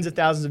tens of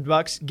thousands of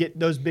bucks, get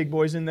those big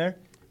boys in there?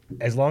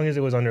 As long as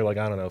it was under, like,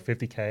 I don't know,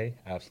 $50K,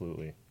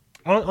 absolutely.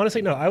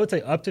 Honestly, no, I would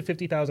say up to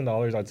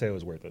 $50,000, I'd say it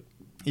was worth it.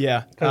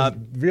 Yeah. Because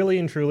really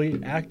and truly,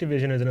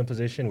 Activision is in a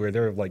position where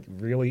they're, like,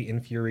 really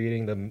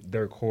infuriating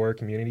their core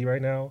community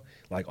right now,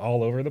 like,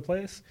 all over the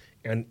place.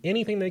 And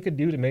anything they could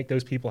do to make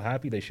those people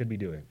happy, they should be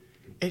doing.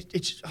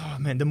 It's oh,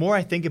 man, the more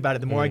I think about it,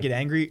 the more I get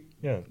angry.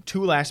 Yeah.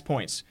 2 last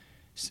points.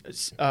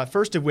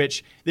 First of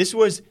which, this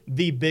was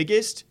the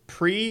biggest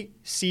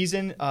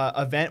pre-season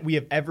event we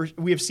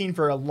have seen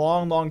for a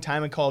long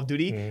time in Call of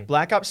Duty.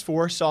 Black Ops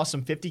 4 saw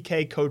some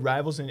 50K CoD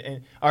rivals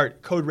and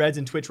CoD Reds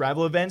and Twitch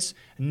rival events.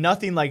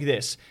 Nothing like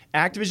this.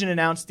 Activision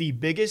announced the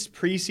biggest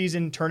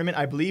pre-season tournament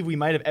I believe we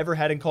might have ever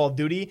had in Call of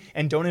Duty,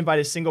 and don't invite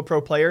a single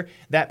pro player.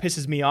 That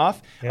pisses me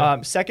off.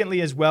 Yeah.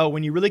 Secondly, as well,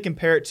 when you really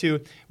compare it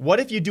to what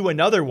if you do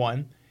another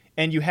one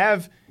and you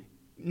have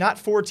not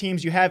 4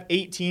 teams, you have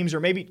 8 teams, or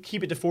maybe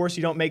keep it to 4 so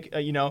you don't make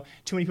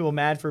too many people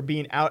mad for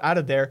being out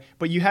of there.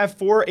 But you have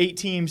 4 or 8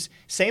 teams,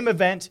 same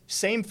event,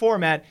 same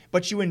format,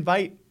 but you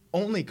invite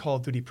only Call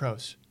of Duty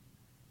pros.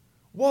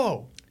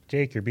 Whoa.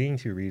 Jake, you're being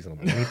too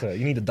reasonable.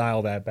 You need to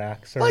dial that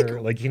back,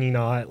 sir. Like can you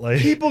not? Like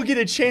people get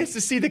a chance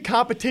to see the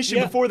competition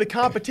before the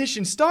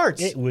competition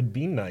starts. It would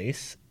be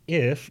nice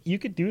if you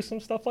could do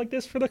some stuff like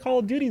this for the Call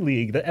of Duty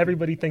League that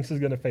everybody thinks is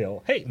going to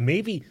fail. Hey,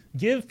 maybe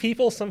give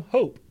people some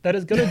hope that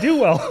is going to do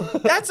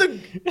well. That's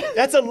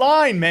a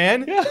line,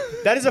 man. Yeah.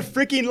 That is a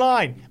freaking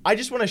line. I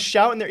just want to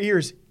shout in their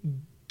ears,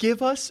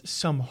 give us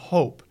some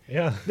hope.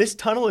 Yeah. This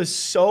tunnel is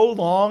so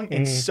long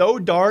and so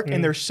dark,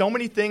 and there's so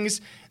many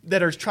things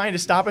that are trying to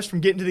stop us from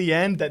getting to the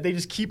end that they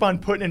just keep on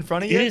putting in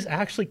front of you. It is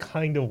actually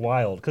kind of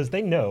wild because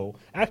they know,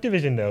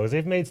 Activision knows,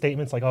 they've made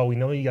statements like, oh, we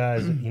know you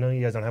guys,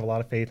 you guys don't have a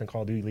lot of faith in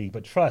Call of Duty League,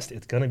 but trust,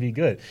 it's going to be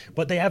good.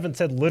 But they haven't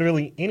said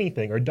literally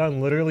anything or done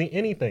literally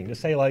anything to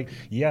say like,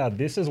 yeah,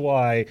 this is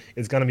why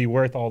it's going to be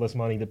worth all this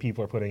money that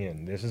people are putting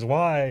in. This is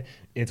why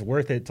it's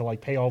worth it to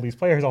like pay all these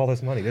players all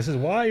this money. This is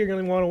why you're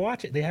going to want to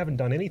watch it. They haven't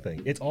done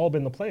anything. It's all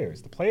been the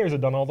players. The players have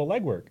done all the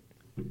legwork.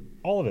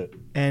 All of it.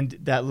 And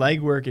that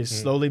legwork is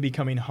slowly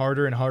becoming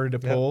harder and harder to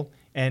pull. Yep.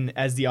 And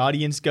as the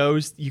audience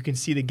goes, you can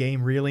see the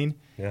game reeling.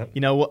 Yep.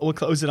 We'll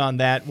close it on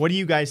that. What do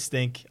you guys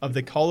think of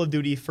the Call of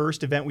Duty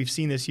first event we've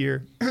seen this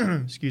year,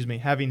 excuse me,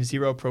 having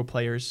 0 pro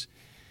players?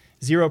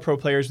 0 pro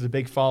players with a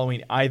big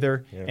following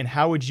either. Yep. And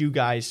how would you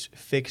guys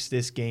fix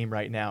this game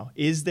right now?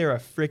 Is there a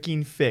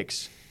freaking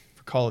fix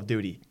for Call of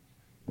Duty?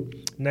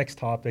 Next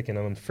topic, and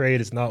I'm afraid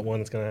it's not one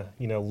that's going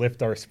to,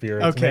 lift our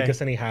spirits, make us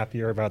any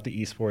happier about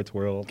the esports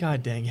world.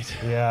 God dang it.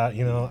 Yeah,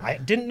 I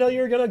didn't know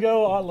you were going to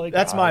go on like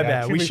that's my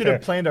bad. We should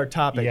have planned our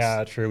topics.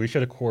 Yeah, true. We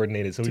should have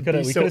coordinated. So we could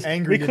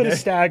have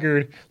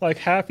staggered like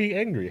happy,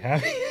 angry.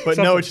 But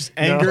no, it's just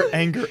anger.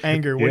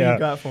 What do you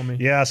got for me?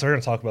 Yeah, so we're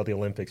going to talk about the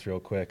Olympics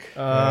real quick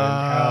and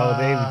how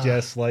they've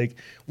just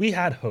we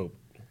had hope.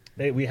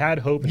 We had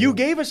hope. You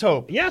gave us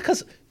hope. Yeah,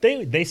 because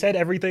they said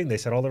everything. They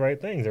said all the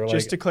right things. They were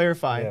just to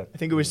clarify, I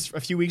think it was a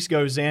few weeks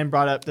ago, Zan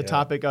brought up the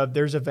topic of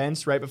there's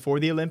events right before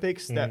the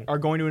Olympics that are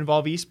going to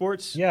involve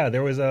esports. Yeah,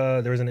 there was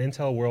an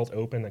Intel World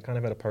Open that kind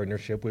of had a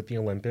partnership with the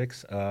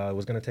Olympics. It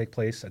was going to take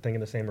place, I think, in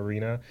the same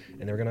arena,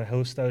 and they were going to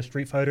host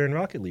Street Fighter and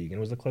Rocket League, and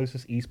it was the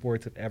closest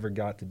esports have ever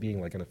got to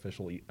being like an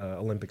official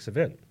Olympics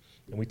event.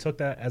 And we took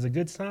that as a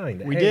good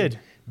sign. We did.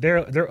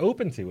 They're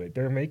open to it.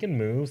 They're making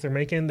moves.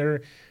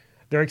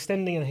 They're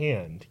extending a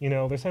hand,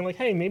 They're saying like,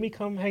 "Hey, maybe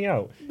come hang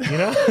out,"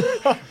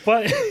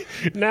 But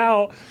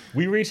now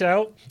we reach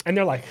out, and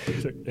they're like,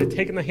 they're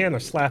taking the hand, they're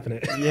slapping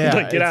it. Yeah,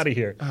 like get out of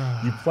here,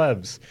 you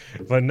plebs.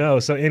 But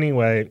no. So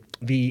anyway,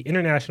 the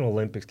International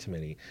Olympics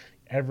Committee,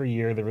 every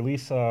year they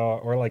release,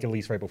 or like at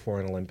least right before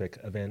an Olympic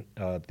event,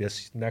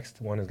 this next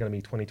one is going to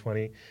be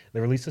 2020. They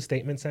release a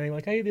statement saying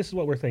like, "Hey, this is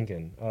what we're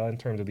thinking in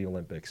terms of the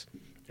Olympics,"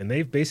 and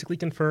they've basically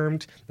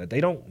confirmed that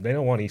they don't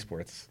want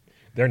esports.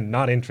 They're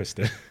not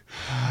interested.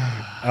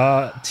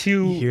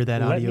 You hear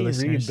that, audio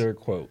listeners? Let me read their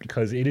quote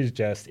because it is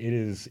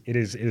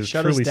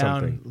Shut truly us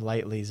down something.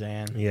 lightly,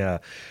 Zan. Yeah.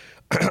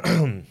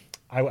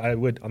 I'm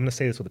going to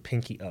say this with a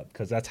pinky up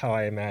because that's how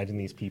I imagine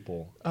these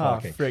people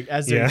talking. Oh, frick.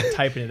 As they're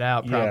typing it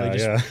out, probably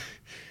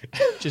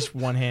just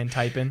one hand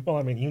typing. Well,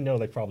 I mean,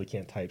 they probably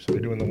can't type, so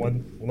they're doing the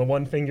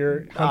one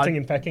finger hunting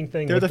and pecking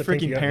thing. They're the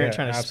freaking parent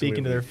trying to speak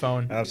into their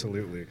phone.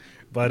 Absolutely.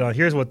 But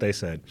here's what they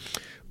said.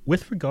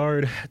 With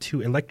regard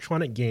to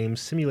electronic games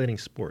simulating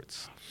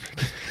sports.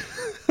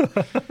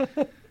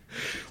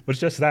 Was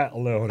just that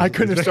alone. I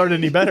couldn't have started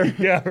any better.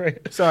 Yeah,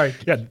 right. Sorry.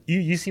 Yeah,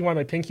 you see why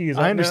my pinky is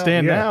up I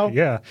understand now.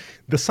 Yeah.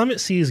 The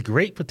summit sees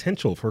great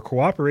potential for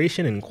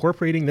cooperation and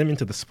incorporating them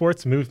into the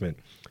sports movement.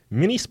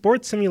 Many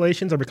sports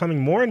simulations are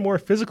becoming more and more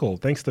physical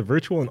thanks to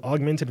virtual and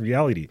augmented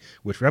reality,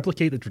 which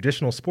replicate the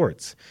traditional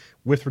sports.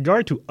 With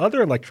regard to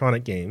other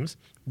electronic games,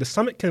 the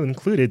summit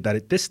concluded that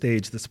at this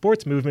stage, the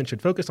sports movement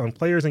should focus on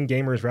players and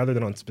gamers rather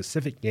than on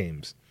specific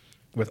games.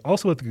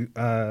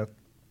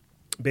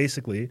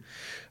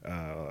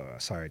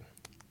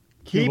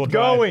 Keep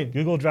going.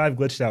 Google Drive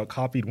glitched out,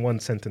 copied one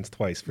sentence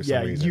twice for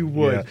some reason. You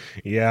would.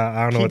 Yeah,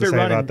 I don't know what to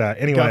say about that.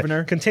 Anyway,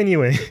 Governor.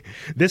 Continuing.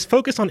 This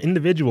focus on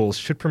individuals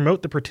should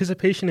promote the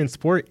participation in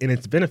sport and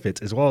its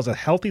benefits, as well as a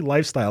healthy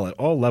lifestyle at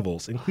all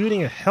levels,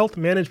 including a health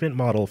management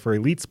model for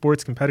elite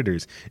sports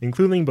competitors,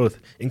 including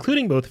both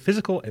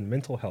physical and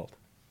mental health.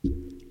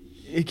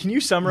 Can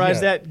you summarize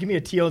that? Give me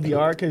a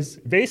TLDR, because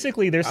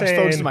basically they're saying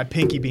focused on my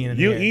pinky being in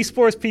you the air.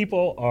 esports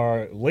people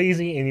are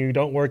lazy and you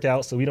don't work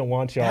out, so we don't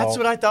want y'all. That's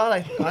what I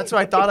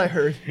thought I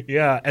heard.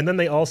 Yeah, and then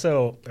they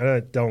also,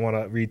 I don't want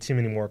to read too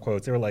many more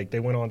quotes. They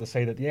went on to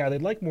say that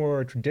they'd like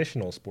more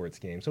traditional sports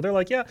games. So they're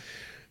like, the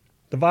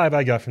vibe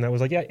I got from that was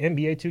like,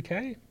 NBA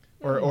 2K.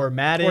 Or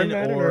Madden,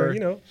 or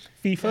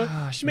FIFA.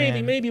 Gosh,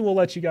 maybe we'll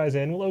let you guys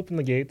in. We'll open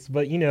the gates.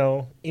 But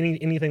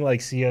anything like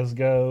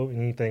CS:GO,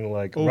 anything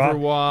like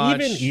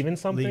Overwatch, even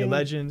something League of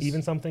Legends,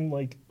 even something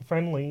like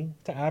friendly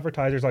to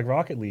advertisers like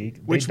Rocket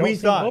League, which we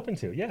thought open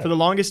to. Yeah. For the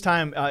longest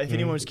time, if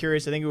anyone was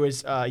curious, I think it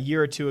was a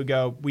year or two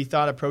ago, we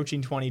thought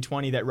approaching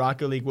 2020 that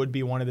Rocket League would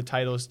be one of the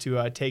titles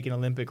to take an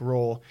Olympic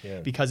role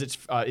because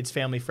it's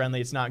family friendly.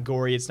 It's not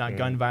gory. It's not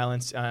gun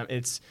violence.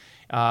 It's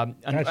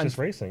just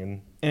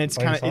racing and it's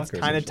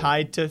kind of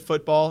tied to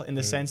football in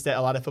the sense that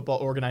a lot of football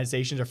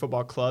organizations or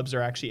football clubs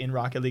are actually in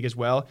Rocket League as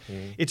well.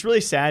 It's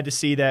really sad to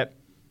see that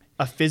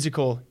a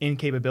physical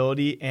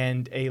incapability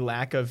and a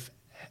lack of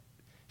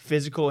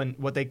physical and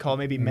what they call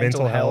maybe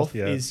mental health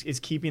is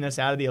keeping us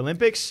out of the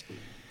Olympics.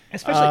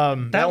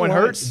 Especially that one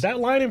hurts. That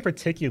line in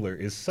particular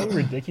is so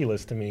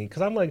ridiculous to me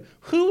because I'm like,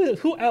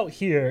 who out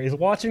here is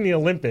watching the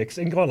Olympics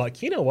and going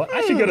like, you know what,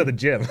 I should go to the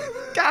gym.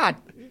 God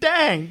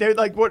dang, they're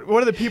like, what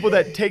are the people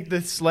that take the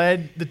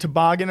sled, the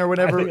toboggan or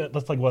whatever? I think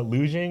that's like what,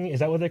 luging? Is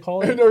that what they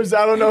call it? I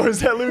don't know.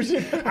 Is that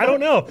luging? I don't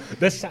know.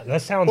 That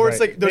sounds or it's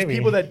right. like those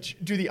people that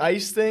do the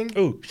ice thing.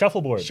 Ooh,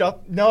 shuffleboard.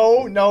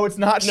 No, it's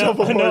not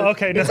shuffleboard. No,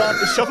 okay, no. It's on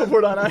the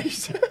shuffleboard on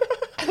ice.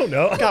 I don't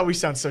know. God, we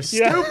sound so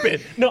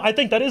stupid. No, I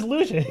think that is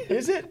luging.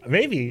 Is it?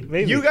 Maybe.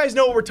 You guys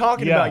know what we're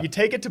talking about. You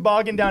take a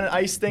toboggan down an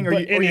ice thing, or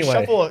you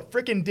shuffle a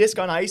freaking disc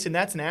on ice, and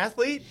that's an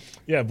athlete.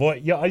 Yeah,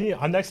 boy.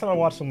 Yeah, next time I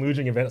watch some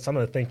luging events, I'm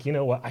gonna think, you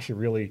know what? I should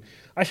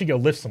go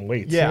lift some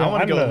weights. Yeah, I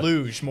want to go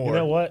luge more. You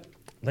know what?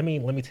 Let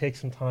me take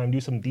some time,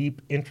 do some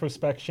deep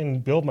introspection,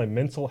 build my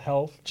mental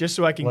health, just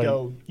so I can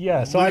go.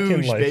 Yeah, so I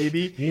can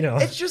baby.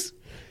 It's just.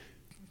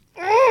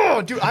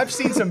 Oh, dude, I've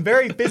seen some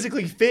very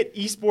physically fit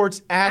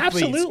esports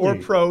athletes or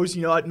pros.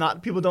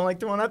 Not people don't like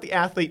throwing out the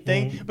athlete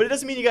thing, but it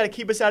doesn't mean you got to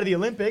keep us out of the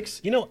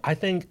Olympics. I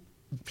think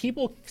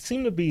people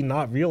seem to be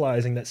not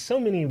realizing that so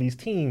many of these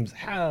teams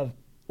have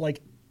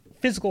like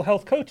physical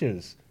health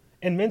coaches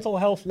and mental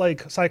health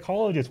like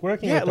psychologists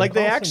working with them like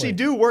they actually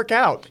do work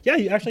out. Yeah,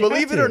 you actually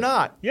believe it or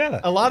not.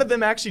 Yeah, a lot of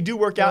them actually do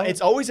work out.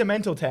 It's always a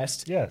mental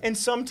test. Yeah, and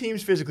some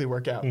teams physically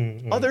work out.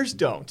 Others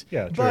don't.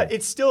 Yeah, true. But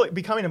it's still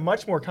becoming a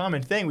much more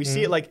common thing. We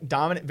see it like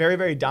very,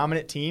 very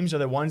dominant teams are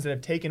the ones that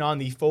have taken on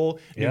the full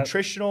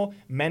nutritional,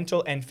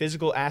 mental, and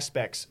physical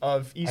aspects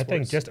of esports. I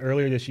think just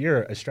earlier this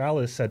year,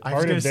 Astralis said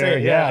part of their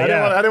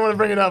I didn't want to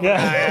bring it up.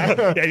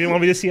 Yeah, you didn't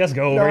want me to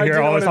CS:GO over here.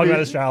 Always talking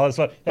about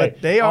Astralis,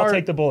 but they I'll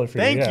take the bullet for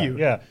you. Thank you.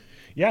 Yeah.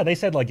 Yeah, they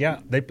said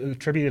they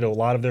attributed a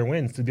lot of their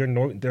wins to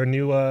their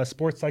new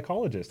sports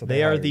psychologist.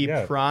 They are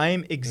the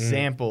prime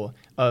example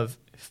of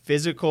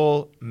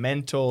physical,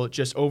 mental,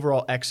 just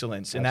overall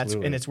excellence, and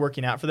it's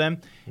working out for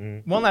them.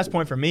 One last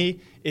point for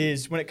me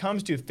is when it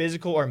comes to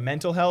physical or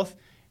mental health,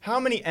 how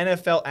many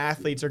NFL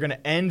athletes are going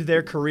to end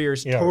their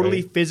careers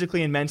totally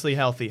physically and mentally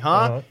healthy?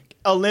 Huh?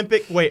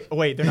 Olympic? Wait,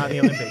 they're not in the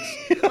Olympics.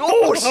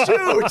 Oh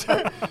shoot!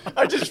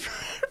 I just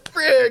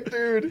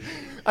dude.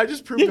 I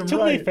just proved them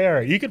right. To be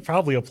fair, you could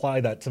probably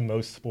apply that to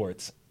most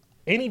sports.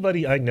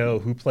 Anybody I know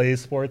who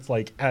plays sports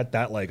like at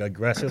that like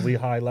aggressively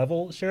high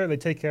level, sure, they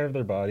take care of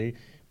their body,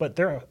 but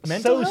they're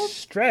so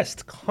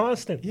stressed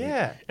constantly.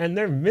 Yeah. And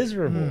they're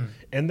miserable.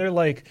 And they're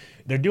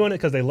doing it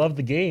because they love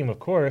the game, of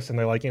course, and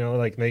they're like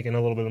making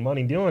a little bit of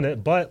money doing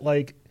it. But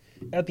like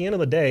at the end of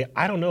the day,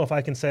 I don't know if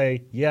I can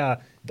say, yeah,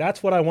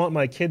 that's what I want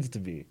my kids to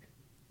be.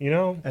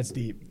 That's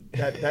deep.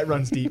 That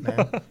runs deep,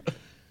 man.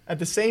 At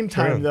the same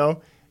time,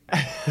 though,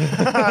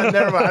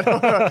 Never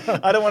mind.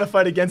 I don't want to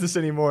fight against this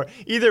anymore.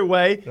 Either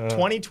way,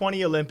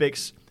 2020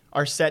 Olympics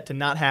are set to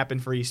not happen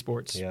for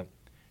esports. Yeah.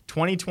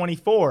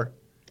 2024.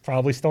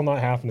 Probably still not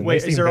happening. Wait, they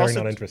is seem there very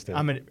also? not interested.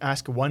 I'm going to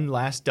ask one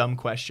last dumb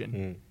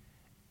question.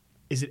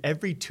 Is it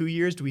every 2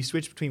 years do we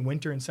switch between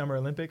Winter and Summer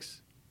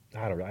Olympics?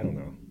 I don't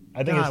know.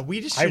 I think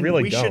we just I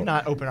really we don't. should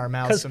not open our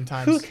mouths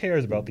sometimes. Who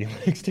cares about the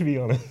Olympics, to be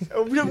honest?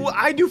 Well,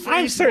 I do for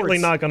I'm esports. certainly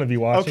not going to be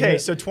watching Okay, it.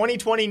 so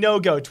 2020 no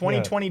go.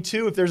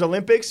 2022, if there's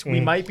Olympics, we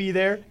might be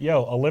there.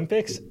 Yo,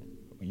 Olympics,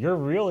 you're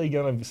really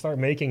going to start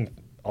making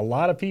a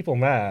lot of people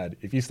mad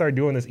if you start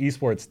doing this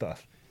esports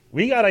stuff.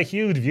 We got a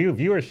huge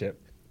viewership.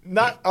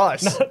 Not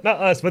us.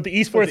 Not us, but the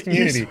esports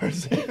community.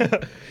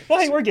 Well,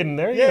 hey, we're getting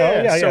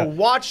there. So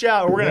watch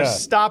out, or we're going to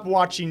stop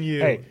watching you.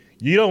 Hey,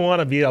 you don't want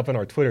to be up in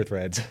our Twitter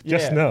threads.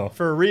 Just know.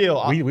 For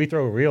real. We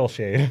throw real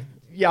shade.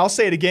 Yeah, I'll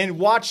say it again.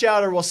 Watch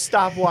out, or we'll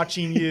stop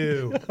watching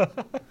you.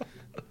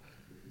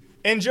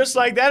 And just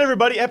like that,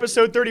 everybody,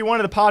 episode 31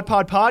 of the Pod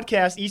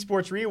Podcast,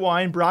 Esports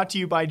Rewind, brought to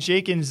you by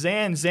Jake and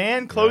Zan.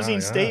 Zan, closing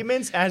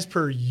statements as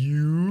per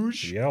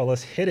usual. Yeah,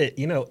 let's hit it.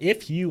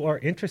 If you are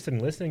interested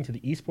in listening to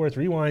the Esports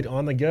Rewind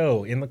on the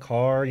go, in the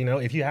car,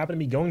 if you happen to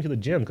be going to the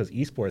gym, because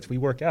esports, we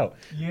work out.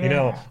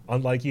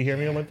 Unlike You Hear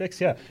Me Olympics,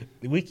 you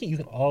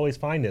can always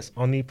find us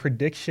on the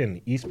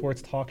Prediction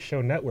Esports Talk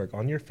Show Network,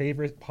 on your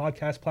favorite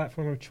podcast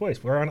platform of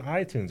choice. We're on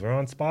iTunes, we're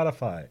on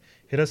Spotify.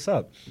 Hit us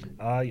up.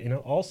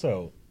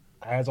 Also,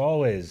 as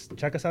always,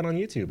 check us out on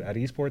YouTube at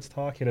Esports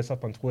Talk. Hit us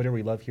up on Twitter.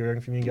 We love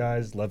hearing from you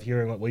guys. Love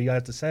hearing what you guys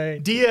have to say.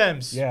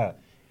 DMs. Yeah.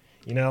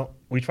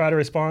 We try to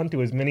respond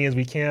to as many as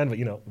we can, but,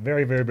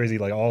 very, very busy,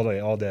 like all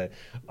day.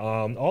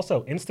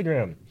 Also,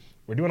 Instagram.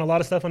 We're doing a lot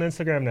of stuff on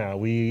Instagram now.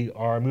 We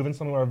are moving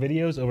some of our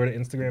videos over to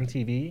Instagram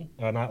TV.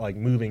 Not like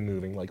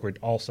moving, like we're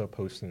also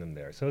posting them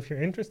there. So if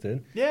you're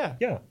interested,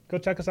 go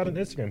check us out on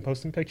Instagram.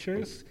 Post some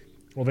pictures.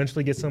 We'll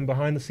eventually get some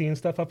behind-the-scenes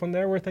stuff up on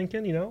there. We're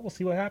thinking, we'll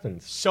see what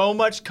happens. So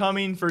much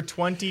coming for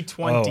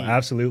 2020. Oh,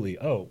 absolutely.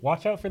 Oh,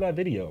 watch out for that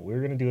video. We're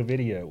going to do a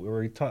video where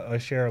we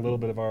share a little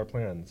bit of our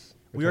plans.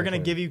 We are going to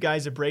give you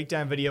guys a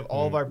breakdown video of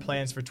all of our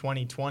plans for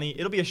 2020.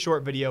 It'll be a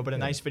short video, but a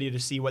nice video to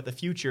see what the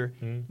future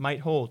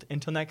might hold.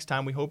 Until next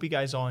time, we hope you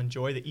guys all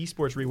enjoy the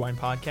Esports Rewind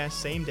podcast.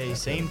 Same day,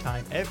 same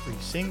time, every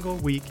single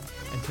week.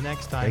 Until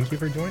next time. Thank you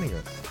for joining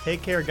us.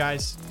 Take care,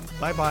 guys.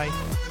 Bye-bye.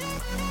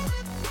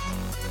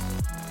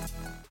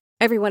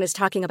 Everyone is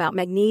talking about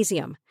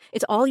magnesium.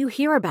 It's all you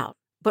hear about.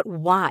 But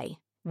why?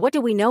 What do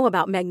we know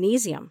about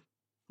magnesium?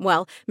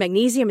 Well,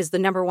 magnesium is the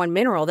number one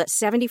mineral that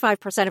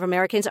 75% of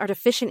Americans are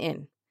deficient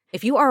in.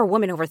 If you are a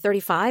woman over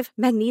 35,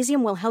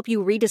 magnesium will help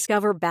you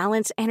rediscover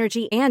balance,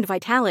 energy, and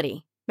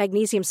vitality.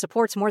 Magnesium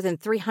supports more than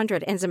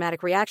 300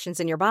 enzymatic reactions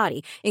in your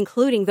body,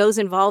 including those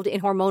involved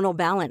in hormonal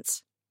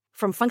balance.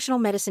 From functional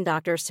medicine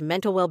doctors to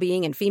mental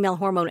well-being and female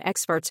hormone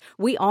experts,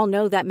 we all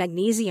know that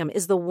magnesium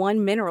is the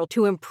one mineral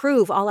to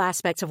improve all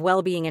aspects of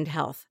well-being and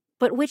health.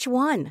 But which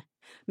one?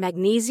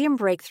 Magnesium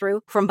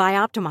Breakthrough from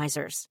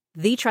Bioptimizers,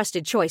 the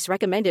trusted choice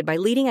recommended by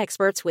leading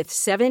experts with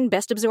 7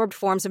 best-absorbed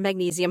forms of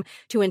magnesium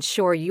to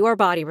ensure your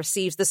body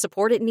receives the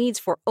support it needs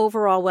for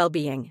overall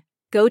well-being.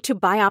 Go to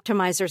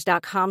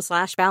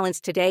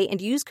bioptimizers.com/balance today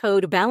and use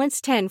code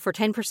BALANCE10 for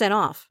 10%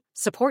 off.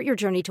 Support your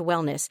journey to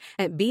wellness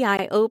at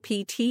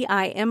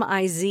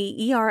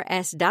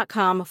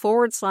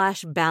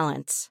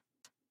bioptimizers.com/balance.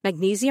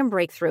 Magnesium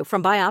Breakthrough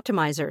from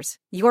Bioptimizers,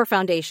 your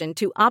foundation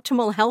to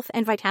optimal health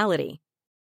and vitality.